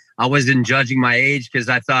me, I wasn't judging my age because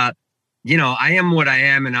I thought, I am what I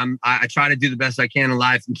am, and I try to do the best I can in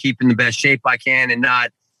life and keep in the best shape I can, and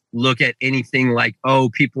not look at anything like, oh,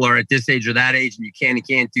 people are at this age or that age and you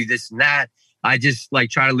can't do this and that. I just like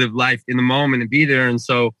try to live life in the moment and be there. And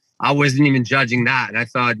so I wasn't even judging that. And I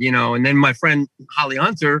thought, and then my friend Holly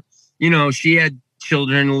Hunter, she had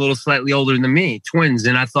children a little slightly older than me, twins.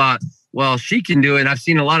 And I thought, well, she can do it. I've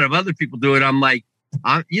seen a lot of other people do it. I'm like,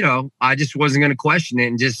 I just wasn't going to question it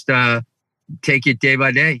and just take it day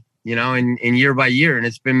by day, and year by year. And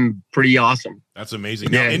it's been pretty awesome. That's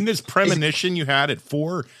amazing. Now, in this premonition you had at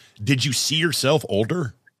 4, did you see yourself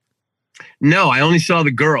older? No, I only saw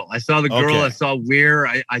the girl. I saw the girl. Okay. I saw Weir.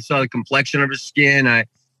 I saw the complexion of her skin.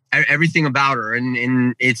 everything about her,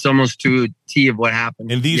 and it's almost to a T of what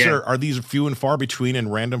happened. And these are these few and far between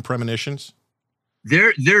and random premonitions?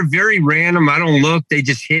 They're very random. I don't look. They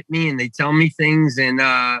just hit me and they tell me things, and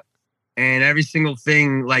every single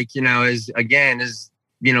thing, like, you know, is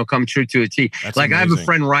come true to a T. That's like amazing. I have a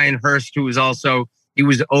friend, Ryan Hurst, who was he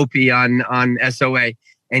was Opie on SOA,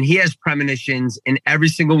 and he has premonitions, and every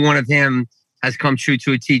single one of him has come true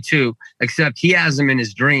to a T too, except he has them in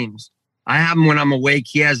his dreams. I have them when I'm awake.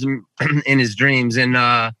 He has them in his dreams, and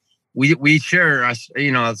we share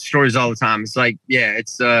stories all the time. It's like,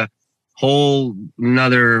 it's a whole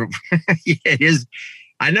nother. It is.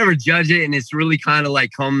 I never judge it, and it's really kind of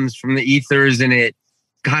like comes from the ethers, and it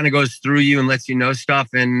kind of goes through you and lets you know stuff.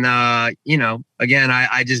 And again,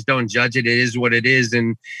 I just don't judge it. It is what it is,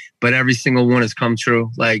 but every single one has come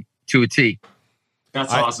true, like to a T.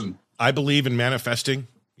 That's awesome. I believe in manifesting,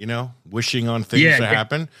 wishing on things to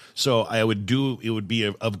happen. So it would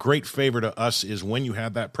be of great favor to us is when you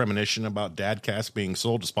have that premonition about Dadcast being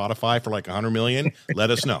sold to Spotify for like $100 million,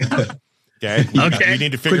 let us know. Okay. Okay. We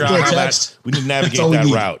need to figure out how we need to navigate that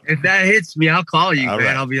route. If that hits me, I'll call you, man.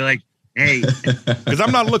 Right. I'll be like, hey, because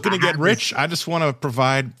I'm not looking to get rich. I just want to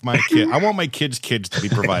provide my kid. I want my kids' to be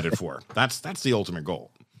provided for. That's the ultimate goal.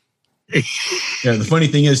 Yeah, the funny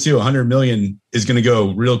thing is too, 100 million is going to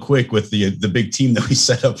go real quick with the big team that we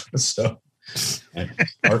set up. So,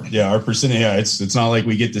 our percentage. Yeah, it's not like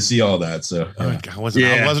we get to see all that. So, I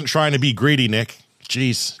wasn't trying to be greedy, Nick.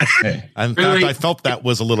 Jeez, hey, I felt that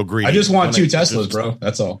was a little greedy. I just want 2 Teslas, bro.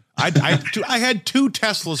 That's all. I had 2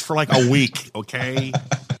 Teslas for like a week. Okay.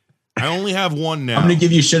 I only have one now. I'm going to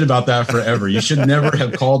give you shit about that forever. You should never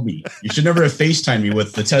have called me. You should never have FaceTimed me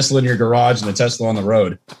with the Tesla in your garage and the Tesla on the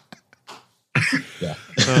road. Yeah.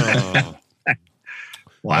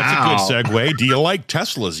 Wow. That's a good segue. Do you like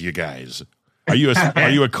Teslas, you guys? Are you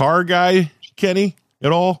a car guy, Kenny,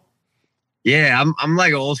 at all? Yeah, I'm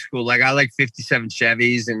like old school. Like I like 57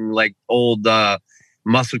 Chevys and like old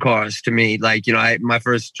muscle cars to me. Like, my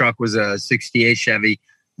first truck was a 68 Chevy.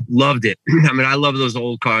 Loved it. I mean, I love those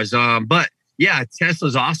old cars. But yeah,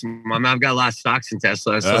 Tesla's awesome. I mean, I've got a lot of stocks in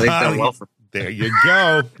Tesla, so they've done well for me. There you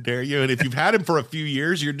go. There you. And if you've had him for a few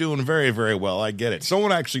years, you're doing very, very well. I get it.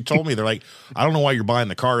 Someone actually told me, they're like, I don't know why you're buying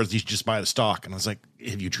the cars. You should just buy the stock. And I was like,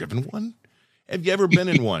 have you driven one? Have you ever been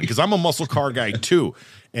in one? Because I'm a muscle car guy too.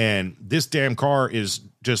 And this damn car is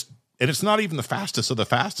just, and it's not even the fastest of the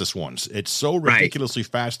fastest ones. It's so ridiculously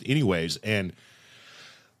fast anyways. And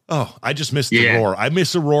I just miss the roar. I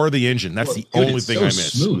miss the roar of the engine. That's the only thing I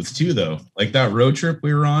miss. Smooth too, though. Like that road trip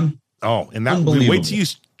we were on. Oh, and that wait till you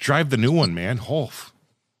drive the new one, man.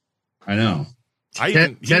 I know.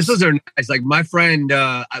 Teslas are nice. Like my friend,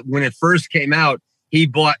 when it first came out, he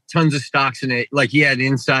bought tons of stocks in it. Like he had an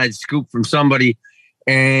inside scoop from somebody,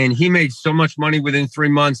 and he made so much money within 3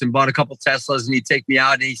 months and bought a couple Teslas. And he'd take me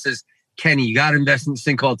out and he says, "Kenny, you got to invest in this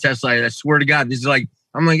thing called Tesla." And I swear to God, this is like,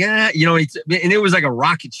 I'm like, and it was like a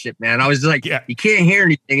rocket ship, man. I was like, you can't hear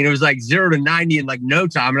anything. And it was like 0 to 90 in like no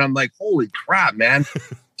time. And I'm like, holy crap, man.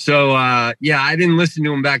 So, I didn't listen to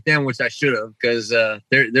them back then, which I should have, because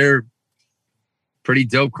they're pretty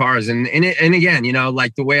dope cars. And again,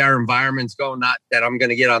 like the way our environments go, not that I'm going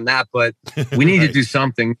to get on that, but we need to do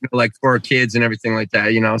something like for our kids and everything like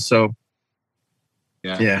that, so.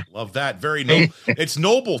 Yeah. Love that. Very noble. It's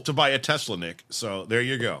noble to buy a Tesla, Nick. So there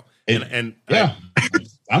you go. I'm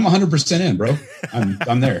 100% in, bro.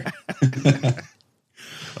 I'm there.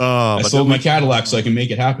 I sold my Cadillac so I can make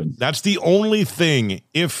it happen. That's the only thing.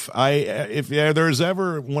 If there's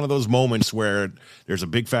ever one of those moments where there's a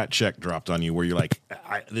big fat check dropped on you, where you're like,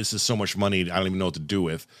 this is so much money, I don't even know what to do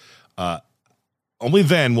with. Only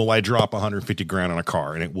then will I drop 150 grand on a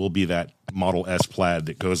car, and it will be that Model S Plaid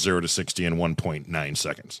that goes 0 to 60 in 1.9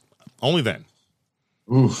 seconds. Only then.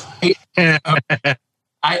 Oof.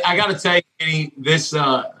 I got to tell you, Kenny, this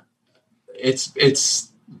it's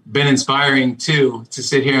been inspiring too to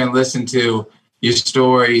sit here and listen to your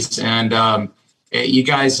stories, and you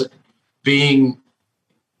guys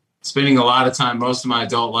spending a lot of time, most of my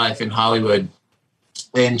adult life in Hollywood,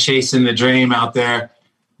 and chasing the dream out there.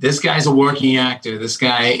 This guy's a working actor. This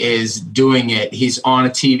guy is doing it. He's on a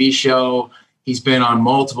TV show. He's been on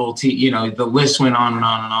multiple, the list went on and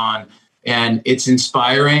on and on, and it's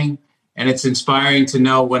inspiring. And it's inspiring to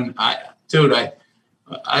know when I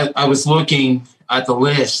was looking at the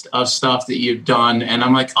list of stuff that you've done, and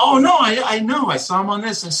I'm like, oh no, I know. I saw him on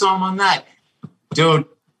this. I saw him on that. Dude,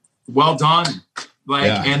 well done.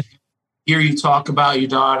 And hear you talk about your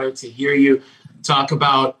daughter, to hear you talk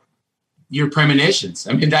about your premonitions.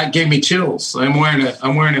 I mean, that gave me chills. I'm wearing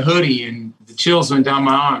a hoodie, and the chills went down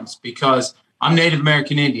my arms because I'm Native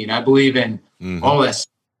American Indian. I believe in all this.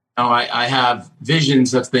 I have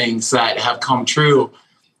visions of things that have come true,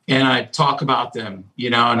 and I talk about them,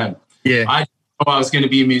 and I knew I was going to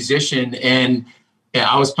be a musician, and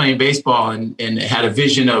I was playing baseball and had a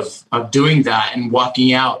vision of doing that and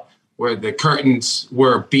walking out where the curtains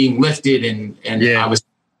were being lifted, and I was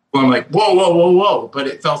going like, whoa, whoa, whoa, whoa, but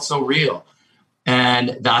it felt so real.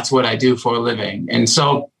 And that's what I do for a living. And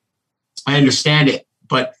so I understand it,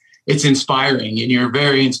 but it's inspiring, and you're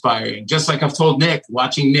very inspiring. Just like I've told Nick,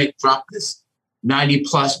 watching Nick drop this 90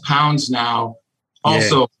 plus pounds now,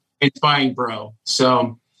 also inspiring, bro.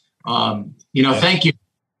 So, thank you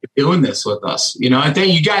for doing this with us. And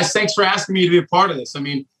thank you guys. Thanks for asking me to be a part of this. I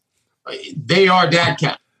mean, they are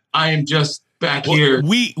Dadcast. I am just back here.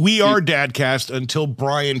 We are Dadcast until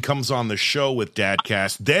Brian comes on the show with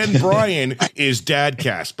Dadcast. Then Brian is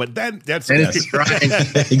Dadcast. But that's Brian.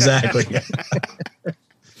 Exactly.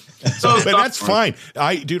 But that's fine.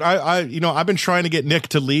 I've been trying to get Nick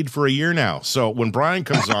to lead for a year now. So when Brian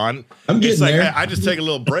comes on, it's like I just take a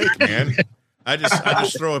little break, man. I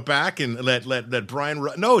just throw it back and let Brian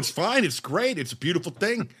run. No, it's fine. It's great. It's a beautiful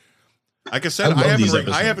thing. Like I said,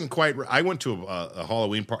 I haven't quite. I went to a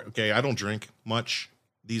Halloween party. Okay, I don't drink much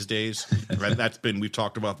these days. Right? We've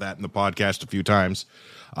talked about that in the podcast a few times.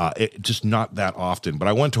 Just not that often. But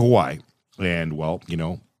I went to Hawaii, and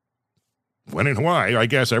when in Hawaii, I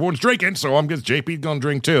guess everyone's drinking, so I'm guess JP's gonna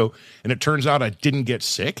drink too. And it turns out I didn't get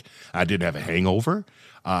sick. I didn't have a hangover.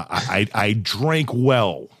 I drank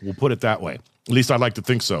well. We'll put it that way. At least I'd like to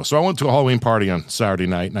think so. So I went to a Halloween party on Saturday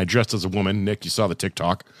night, and I dressed as a woman. Nick, you saw the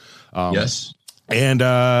TikTok. Yes. And,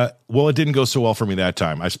 it didn't go so well for me that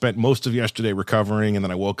time. I spent most of yesterday recovering, and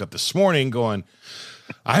then I woke up this morning going,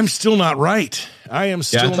 I'm still not right. I am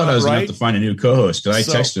still not right. I thought I was going to have to find a new co-host because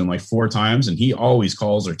I texted him like 4 times, and he always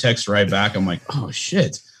calls or texts right back. I'm like, oh,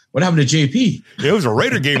 shit. What happened to JP? It was a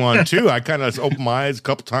Raider game on, too. I kind of opened my eyes a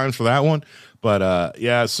couple times for that one. But,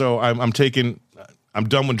 so I'm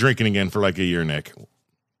done with drinking again for like a year, Nick.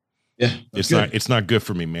 Yeah, it's not good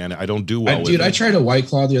for me, man. I don't do well with it. I tried a White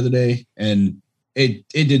Claw the other day, and it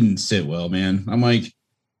didn't sit well, man. I'm like,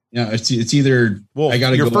 it's either I got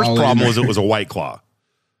to go. Your first problem was it was a White Claw.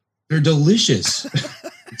 They're delicious.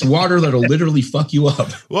 It's water that'll literally fuck you up.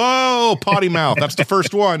 Whoa, potty mouth. That's the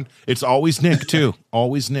first one. It's always Nick too.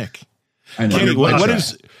 Always Nick. I know. Kenny, what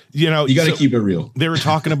is you got to keep it real. They were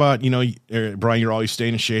talking about Brian, you're always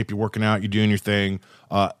staying in shape. You're working out. You're doing your thing.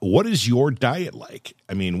 What is your diet like?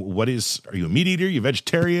 I mean, are you a meat eater? Are you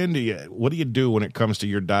vegetarian? What do you do when it comes to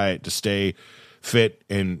your diet to stay fit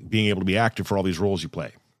and being able to be active for all these roles you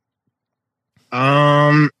play?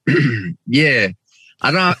 Yeah.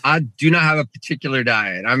 I do not have a particular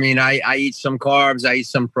diet. I mean, I eat some carbs, I eat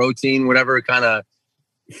some protein, whatever kind of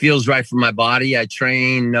feels right for my body. I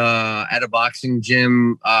train at a boxing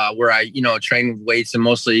gym where I, train with weights and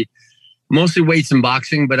mostly weights and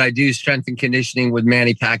boxing, but I do strength and conditioning with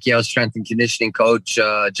Manny Pacquiao, strength and conditioning coach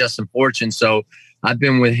Justin Fortune. So I've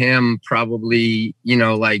been with him probably,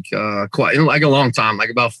 quite like a long time, like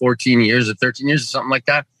about 14 years or 13 years or something like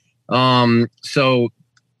that. So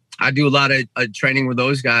I do a lot of training with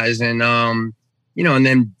those guys, and and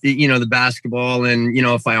then the basketball, and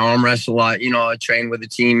if I arm wrestle a lot, I train with the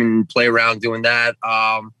team and play around doing that.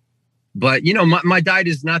 But my diet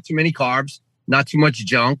is not too many carbs, not too much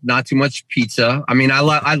junk, not too much pizza. I mean,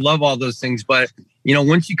 I love all those things, but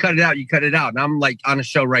once you cut it out, you cut it out. And I'm like on a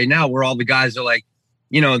show right now where all the guys are like,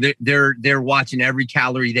 they're watching every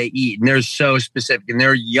calorie they eat, and they're so specific, and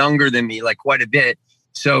they're younger than me, like quite a bit.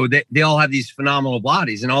 So they all have these phenomenal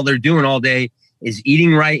bodies, and all they're doing all day is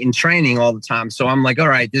eating right and training all the time. So I'm like, all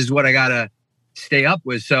right, this is what I got to stay up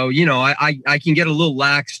with. So, I can get a little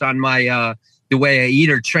laxed on my, the way I eat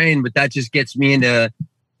or train, but that just gets me into,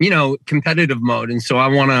 competitive mode. And so I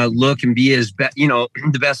want to look and be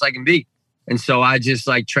the best I can be. And so I just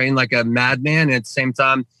train like a madman. And at the same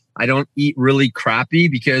time, I don't eat really crappy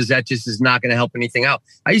because that just is not going to help anything out.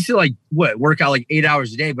 I used to work out 8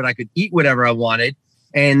 hours a day, but I could eat whatever I wanted.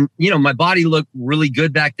 And, my body looked really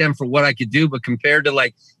good back then for what I could do. But compared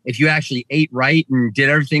to if you actually ate right and did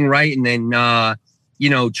everything right and then,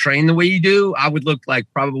 train the way you do, I would look like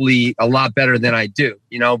probably a lot better than I do,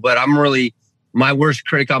 but I'm really my worst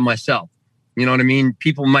critic on myself. You know what I mean?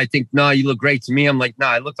 People might think, no, you look great to me. I'm like, no,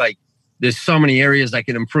 I look like there's so many areas I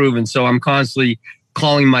can improve. And so I'm constantly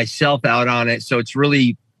calling myself out on it. So it's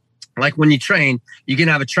really like when you train, you can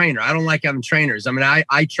have a trainer. I don't like having trainers. I mean,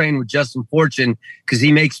 I train with Justin Fortune because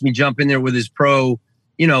he makes me jump in there with his pro,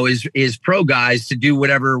 his pro guys to do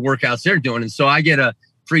whatever workouts they're doing. And so I get a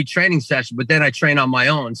free training session, but then I train on my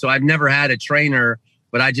own. So I've never had a trainer,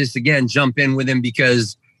 but I just, again, jump in with him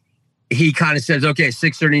because he kind of says, okay,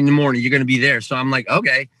 6:30 in the morning, you're going to be there. So I'm like,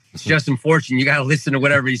 okay. it's just unfortunate. You got to listen to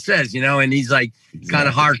whatever he says, and he's like kind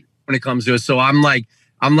of hard when it comes to it. So I'm like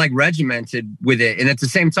regimented with it. And at the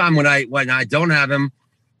same time, when I don't have him,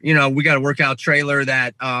 we got a workout trailer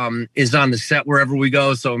that is on the set wherever we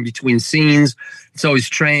go. So in between scenes, it's always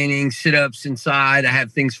training, sit-ups inside. I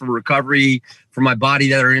have things for recovery for my body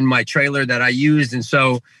that are in my trailer that I use. And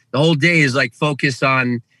so the whole day is like focused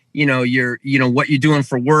on, what you're doing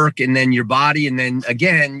for work and then your body. And then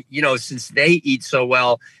again, since they eat so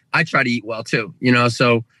well, I try to eat well too,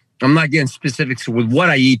 so I'm not getting specifics with what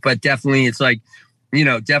I eat, but definitely it's like,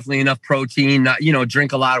 definitely enough protein, not,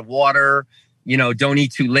 drink a lot of water, don't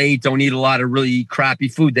eat too late, don't eat a lot of really crappy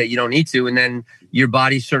food that you don't need to. And then your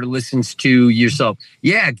body sort of listens to yourself.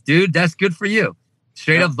 Yeah, dude, that's good for you.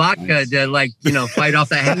 Straight up vodka to fight off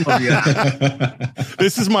that hangover you have.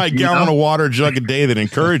 This is my gallon of water jug a day that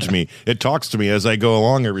encouraged me. It talks to me as I go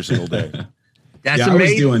along every single day. That's amazing. I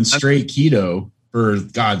was doing straight keto for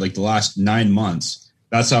the last 9 months.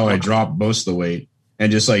 That's how I dropped most of the weight,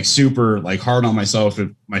 and just like super hard on myself. If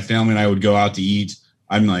my family and I would go out to eat,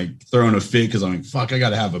 I'm like throwing a fit because I'm like, fuck, I got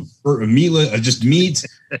to have a meat, just meat,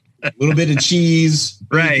 a little bit of cheese,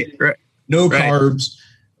 right, no carbs.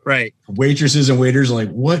 Right. Waitresses and waiters are like,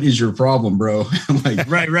 what is your problem, bro? I'm like,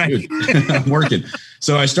 right. I'm working.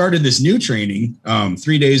 So I started this new training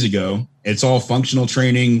 3 days ago. It's all functional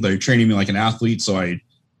training. They're training me like an athlete, so I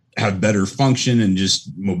have better function and just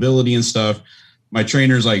mobility and stuff. My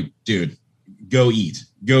trainer's like, dude, go eat.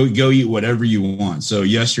 Go eat whatever you want. So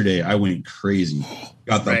yesterday I went crazy.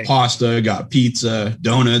 Got the pasta, got pizza,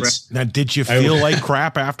 donuts. Now, did you feel like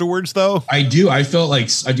crap afterwards, though? I do. I felt like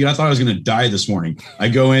I thought I was going to die this morning. I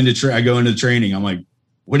go into the training. I'm like,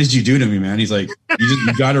 what did you do to me, man? He's like,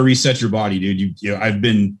 you got to reset your body, dude. I've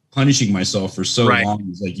been punishing myself for so long.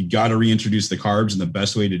 He's like, you got to reintroduce the carbs, and the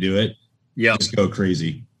best way to do it, just go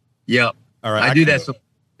crazy. Yep. All right. I do that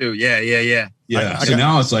too. Yeah. Yeah. So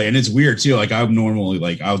now it's like, and it's weird too. Like I'm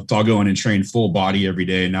normally I'll go in and train full body every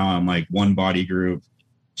day. Now I'm like one body group,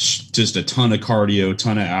 just a ton of cardio,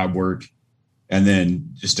 ton of ab work, and then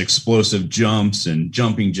just explosive jumps and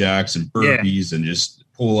jumping jacks and burpees and just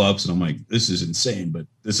pull ups. And I'm like, this is insane, but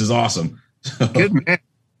this is awesome. Good, man.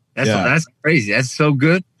 That's crazy. That's so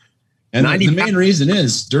good. And the main reason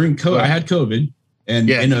is during COVID, I had COVID, and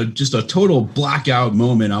in just a total blackout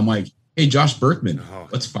moment, I'm like, hey, Josh Berkman,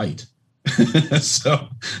 let's fight. So,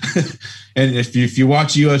 and if you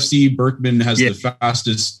watch UFC, Berkman has the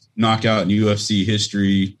fastest knockout in UFC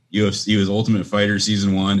history. He was Ultimate Fighter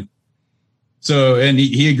season 1. So, and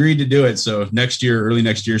he agreed to do it. So early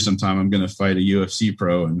next year sometime, I'm going to fight a UFC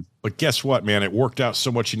pro. But guess what, man? It worked out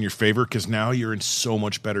so much in your favor because now you're in so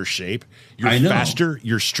much better shape. You're faster,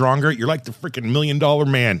 you're stronger. You're like the freaking $1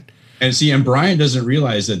 million man. And Brian doesn't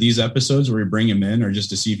realize that these episodes where we bring him in are just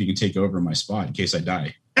to see if he can take over my spot in case I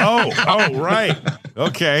die. Oh, right.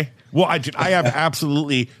 Okay. Well, I have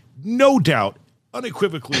absolutely no doubt,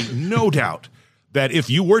 unequivocally no doubt, that if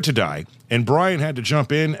you were to die and Brian had to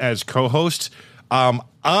jump in as co-host,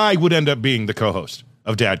 I would end up being the co-host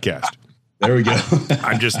of Dadcast. There we go.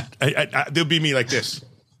 I'm just, there'll be me like this.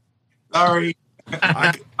 Sorry.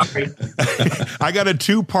 I got a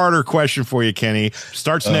 2-parter question for you, Kenny.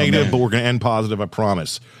 Starts negative, but we're going to end positive, I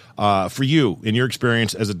promise. For you, in your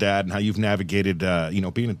experience as a dad and how you've navigated,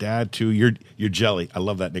 being a dad too, you're Jelly. I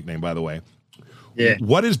love that nickname, by the way. Yeah.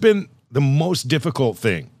 What has been the most difficult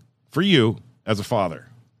thing for you as a father?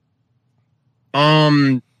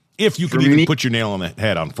 If you could even put your nail on the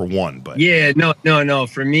head on for one, but no.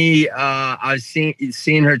 For me, I've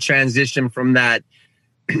seen her transition from that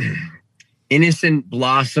innocent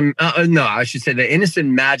blossom. I should say the innocent,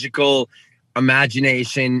 magical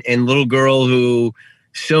imagination and little girl who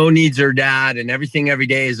so needs her dad, and everything every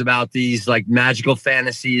day is about these like magical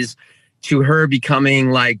fantasies, to her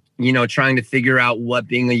becoming trying to figure out what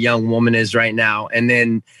being a young woman is right now, and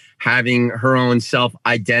then having her own self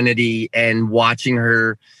identity and watching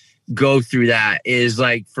her go through that is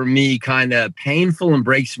for me kind of painful and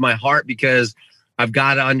breaks my heart, because I've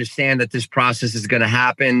got to understand that this process is going to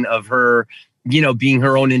happen of her, being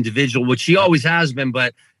her own individual, which she always has been,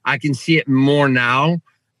 but I can see it more now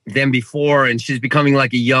than before. And she's becoming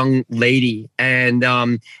like a young lady. And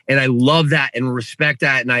I love that and respect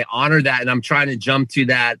that. And I honor that. And I'm trying to jump to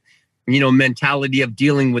that, mentality of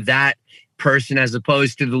dealing with that person as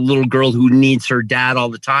opposed to the little girl who needs her dad all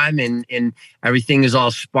the time. And everything is all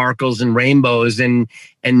sparkles and rainbows. And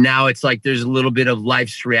now it's like, there's a little bit of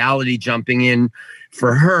life's reality jumping in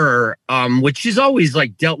for her, which she's always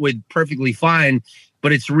dealt with perfectly fine,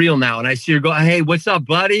 but it's real now. And I see her go, hey, what's up,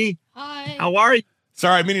 buddy? Hi. How are you?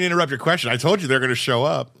 Sorry, I mean to interrupt your question. I told you they're going to show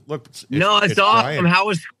up. Look, it's awesome. Brian. How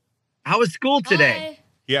was school today? Hi.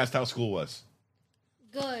 He asked how school was.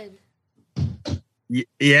 Good.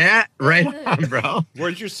 Yeah, right on, bro.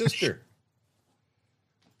 Where's your sister?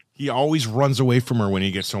 He always runs away from her when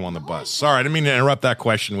he gets home on the bus. Sorry, I didn't mean to interrupt that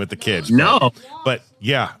question with the kids. No. But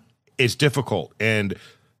yeah, it's difficult. And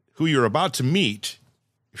who you're about to meet,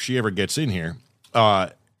 if she ever gets in here,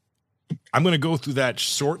 I'm going to go through that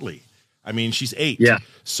shortly. I mean, she's 8. Yeah.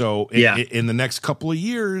 So in the next couple of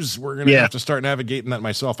years, we're going to have to start navigating that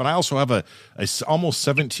myself. And I also have a almost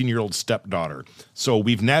 17-year-old stepdaughter. So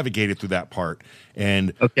we've navigated through that part.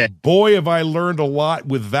 And boy, have I learned a lot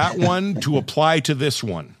with that one to apply to this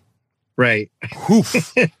one. Right.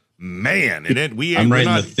 Oof. Man. And I'm right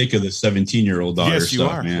in the thick of the 17-year-old daughter yes, you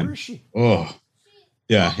stuff, are. man. Where is she? Oh.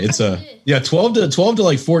 Yeah, it's 12 to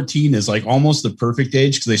like 14 is like almost the perfect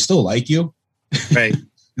age because they still like you. Right.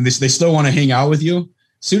 And they still want to hang out with you.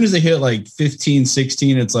 As soon as they hit like 15,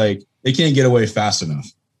 16, it's like they can't get away fast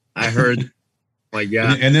enough. I heard. Like,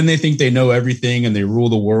 yeah. And then they think they know everything and they rule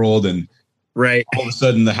the world. And right. all of a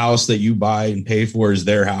sudden the house that you buy and pay for is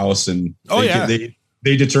their house. And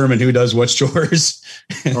they determine who does what chores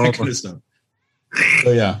and that kind of stuff.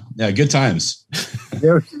 So yeah, good times.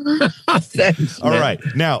 Thanks, all right.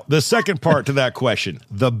 Now, the second part to that question,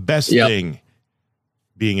 the best thing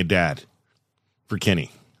being a dad for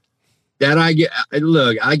Kenny. That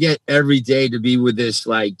I get every day to be with this,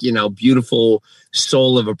 like, beautiful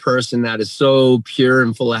soul of a person that is so pure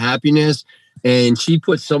and full of happiness. And she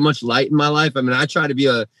puts so much light in my life. I mean, I try to be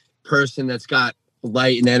a person that's got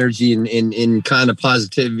light and energy and kind of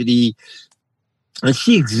positivity. And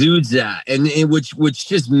she exudes that, and which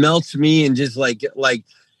just melts me, and just like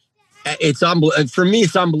it's for me,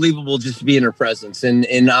 it's unbelievable just to be in her presence, and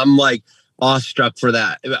I'm like awestruck for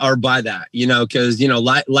that or by that, because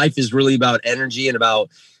life is really about energy and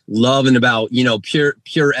about love and about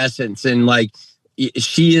pure essence, and like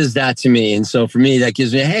she is that to me, and so for me that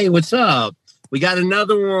gives me, hey, what's up? We got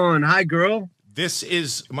another one. Hi, girl. This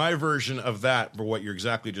is my version of that for what you're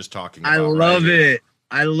exactly just talking about. I love it.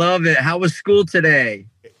 I love it. How was school today?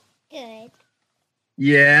 Good.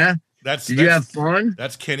 Yeah. Did you have fun?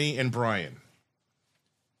 That's Kenny and Brian.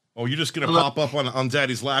 Oh, you're just going to pop up on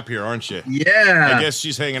Daddy's lap here, aren't you? Yeah. I guess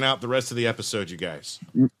she's hanging out the rest of the episode, you guys.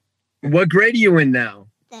 What grade are you in now?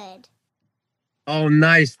 3rd. Oh,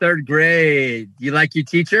 nice. 3rd grade. You like your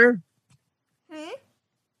teacher?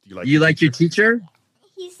 You like your teacher?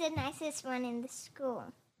 He's the nicest one in the school.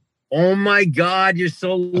 Oh my God, you're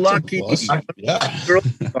so lucky. Yeah.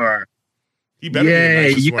 He better be the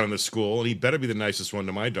nicest one in the school, and he better be the nicest one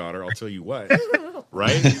to my daughter. I'll tell you what.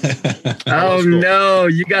 Right? Oh no,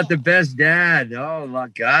 you got the best dad. Oh my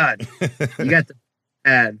God. You got the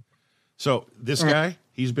dad. So this guy,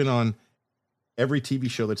 he's been on every TV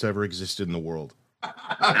show that's ever existed in the world.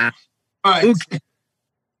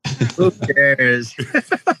 Who cares?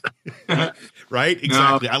 Right?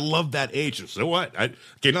 Exactly. No. I love that age. So what?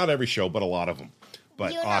 Not every show, but a lot of them.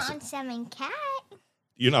 But you're awesome. Not on Sam and Cat.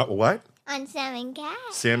 You're not what? On Sam and Cat.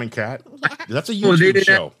 Sam and Cat? Yeah. That's a YouTube they didn't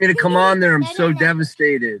show. Ask me to come on there. I'm so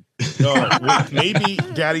devastated. No, well, maybe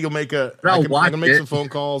Daddy will make I can make some phone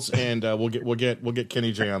calls, and we'll get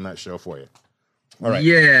Kenny J on that show for you. All right.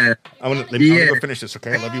 Yeah. I'm gonna go finish this.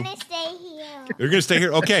 Okay, I love you. I'm gonna stay here. You're gonna stay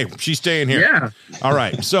here. Okay, she's staying here. Yeah. All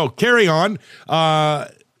right. So carry on.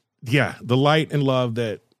 The light and love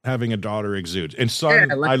that having a daughter exudes. And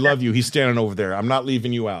son, I love you. He's standing over there. I'm not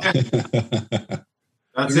leaving you out.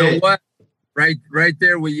 That's you know it. What? Right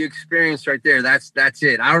there, what you experienced right there. That's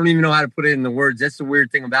it. I don't even know how to put it in the words. That's the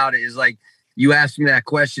weird thing about it is like you asked me that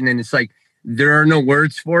question, and it's like there are no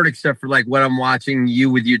words for it except for like what I'm watching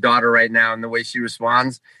you with your daughter right now and the way she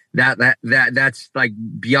responds. That's like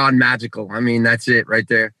beyond magical. I mean, that's it right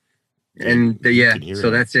there. And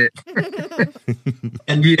so that's it.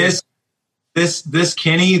 And this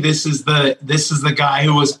Kenny, this is the guy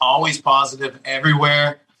who was always positive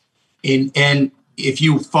everywhere. And if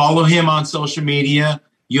you follow him on social media,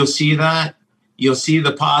 you'll see that. You'll see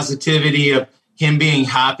the positivity of him being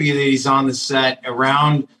happy that he's on the set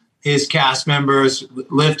around his cast members,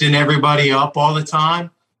 lifting everybody up all the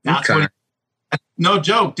time. That's no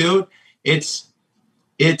joke, dude. It's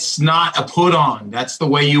not a put on. That's the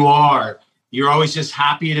way you are. You're always just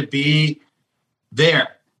happy to be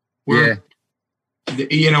there. We're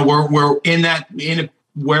in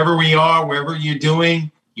wherever we are, wherever you're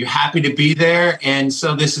doing, you're happy to be there. And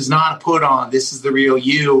so this is not a put on. This is the real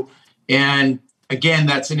you. And again,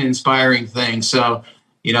 that's an inspiring thing. So,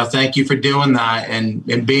 thank you for doing that and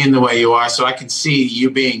being the way you are. So I can see you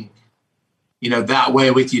being, that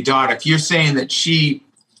way with your daughter. If you're saying that she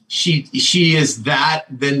is that,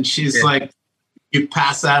 then she's like, you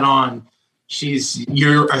pass that on.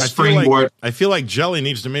 you're a springboard. I feel like Jelly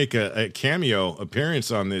needs to make a cameo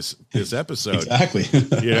appearance on this episode. Exactly.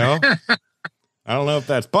 You know, I don't know if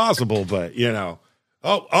that's possible, but you know,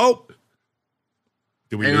 oh,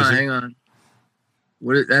 did we lose it? Hang on.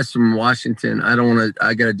 That's from Washington. I don't want to.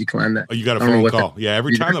 I gotta decline that. Oh, you got a phone call. Yeah,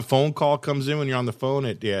 every time the phone call comes in when you're on the phone,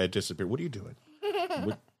 it disappears. What are you doing?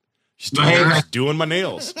 She's doing my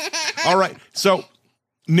nails. All right, so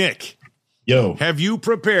Nick. Yo, have you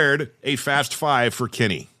prepared a fast five for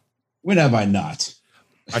Kenny? When have I not?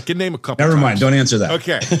 I can name a couple. Never mind. Don't answer that.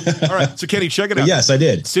 Okay. All right. So Kenny, check it out. Yes, I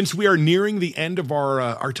did. Since we are nearing the end of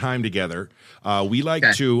our time together, we like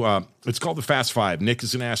to. It's called the Fast Five. Nick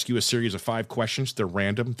is going to ask you a series of 5 questions. They're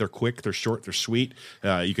random. They're quick. They're short. They're sweet.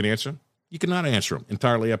 You can answer them. You cannot answer them.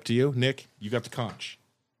 Entirely up to you. Nick, you got the conch.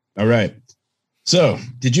 All right. So,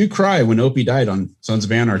 did you cry when Opie died on Sons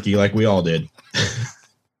of Anarchy, like we all did?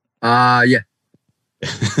 Yeah.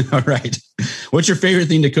 All right. What's your favorite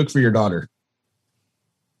thing to cook for your daughter?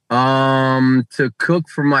 To cook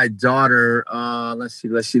for my daughter. Let's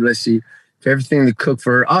see. Favorite thing to cook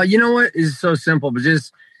for her. Oh, you know what? It's so simple, but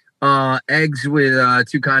just eggs with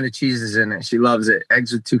 2 kind of cheeses in it. She loves it.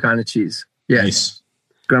 Eggs with 2 kind of cheese. Yeah. Nice.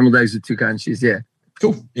 Scrambled eggs with 2 kind of cheese. Yeah.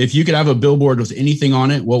 Cool. If you could have a billboard with anything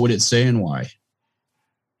on it, what would it say and why?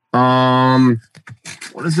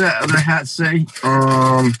 What does that other hat say?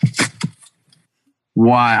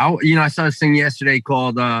 Why? I saw this thing yesterday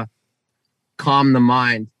called Calm the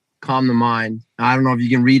Mind. Calm the Mind. I don't know if you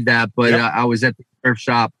can read that, but I was at the surf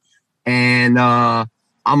shop and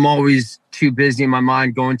I'm always too busy in my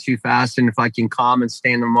mind, going too fast. And if I can calm and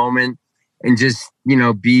stay in the moment and just,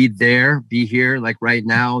 be here, like right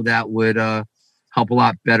now, that would help a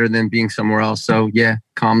lot better than being somewhere else. So yeah,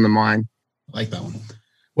 calm the mind. I like that one.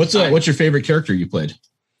 What's your favorite character you played?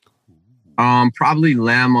 Probably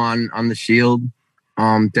Lamb on the Shield.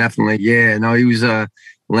 Definitely. Yeah. No, he was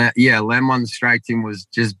Lamb on the strike team was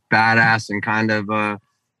just badass and kind of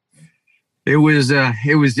it was it.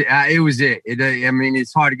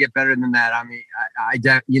 It's hard to get better than that. I mean,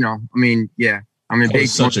 it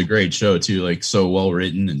was such a great show too, like so well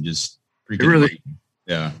written and just freaking really,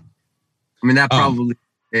 yeah. I mean, that probably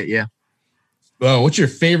it. Yeah. Well, what's your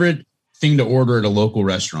favorite thing to order at a local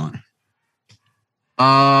restaurant?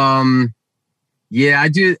 Yeah, I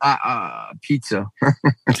do. Pizza.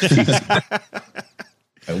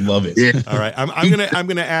 I love it. Yeah. All right. I'm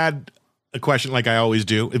gonna add a question like I always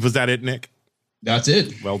do. Was that it, Nick? That's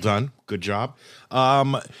it. Well done. Good job.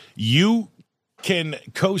 You can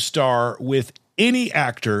co-star with any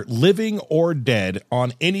actor, living or dead,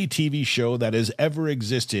 on any TV show that has ever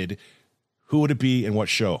existed. Who would it be and what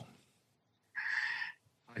show?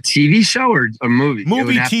 A TV show or a movie?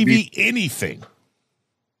 Movie, TV, anything.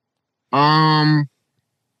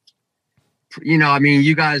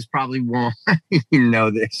 You guys probably won't know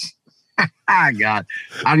this. God,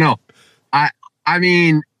 I don't know.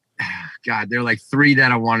 God, there are like 3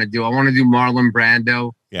 that I want to do. I want to do Marlon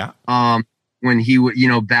Brando. Yeah. When he would,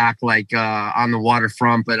 back like on the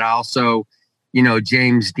waterfront, but also,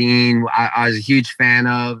 James Dean, I was a huge fan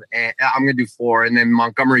of. And I'm gonna do 4, and then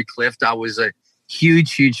Montgomery Clift. I was a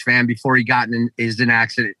huge fan before he got in his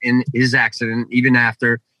accident, even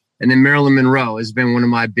after. And then Marilyn Monroe has been one of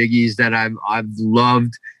my biggies that I've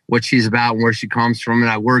loved what she's about and where she comes from.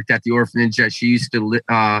 And I worked at the orphanage that she used to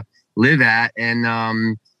live at.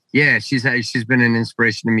 And she's been an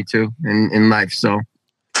inspiration to me too in life. So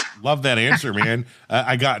love that answer, man.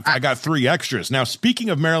 I got 3 extras. Now,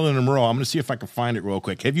 speaking of Marilyn Monroe, I'm going to see if I can find it real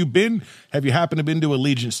quick. Have you happened to been to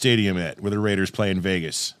Allegiant Stadium yet, where the Raiders play in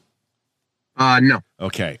Vegas? No.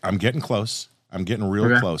 Okay, I'm getting close. I'm getting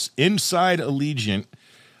real close. Inside Allegiant,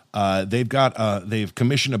 they've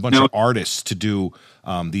commissioned a bunch of artists to do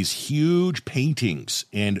these huge paintings,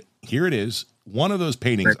 and here it is. One of those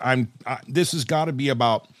paintings. This has got to be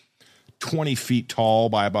about 20 feet tall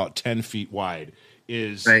by about 10 feet wide.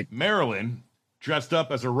 Is Marilyn dressed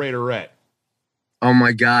up as a Raiderette? Oh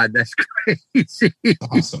my God, that's crazy!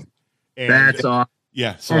 Awesome. That's awesome.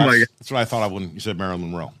 Yeah, so that's what I thought of when you said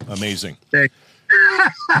Marilyn Monroe. Amazing.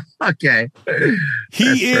 Okay.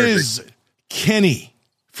 He is Kenny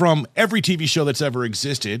from every TV show that's ever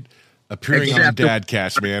existed, appearing on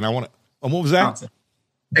Dadcast, man. What was that?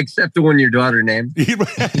 Except the one your daughter named.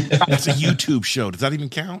 That's a YouTube show. Does that even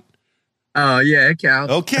count? Oh, yeah, it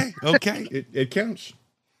counts. Okay. It counts.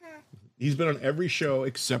 He's been on every show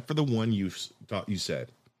except for the one you thought you said.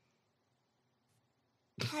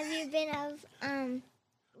 Have you been of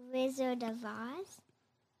Wizard of Oz?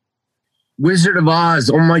 Wizard of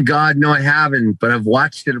Oz. Oh my God, no, I haven't, but I've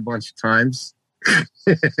watched it a bunch of times.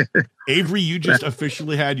 Avery, you just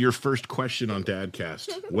officially had your first question on Dadcast.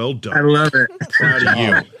 Well done. I love it. Proud of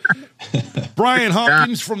you. Brian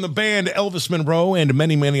Hopkins from the band Elvis Monroe and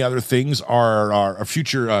many, many other things are a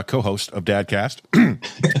future co-host of Dadcast.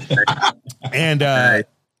 And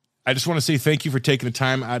I just want to say thank you for taking the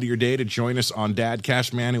time out of your day to join us on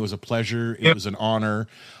Dadcast, man. It was a pleasure. It was an honor.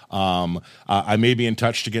 I may be in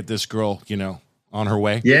touch to get this girl, on her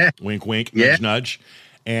way. Yeah. Wink, wink, nudge, nudge.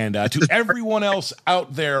 And to everyone else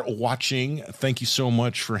out there watching, thank you so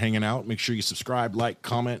much for hanging out. Make sure you subscribe, like,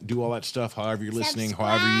 comment, do all that stuff, however you're listening,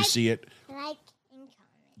 however you see it. Like and comment.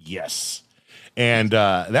 Yes. And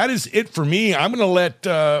that is it for me. I'm going to let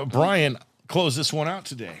Brian close this one out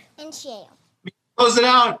today. And share. Close it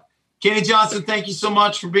out. Kenny Johnson, thank you so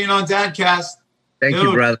much for being on Dadcast. Thank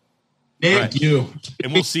you, brother. Nick, Thank you.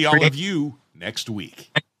 And we'll see all of you next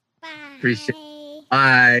week. Bye. Appreciate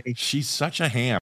Bye. She's such a ham.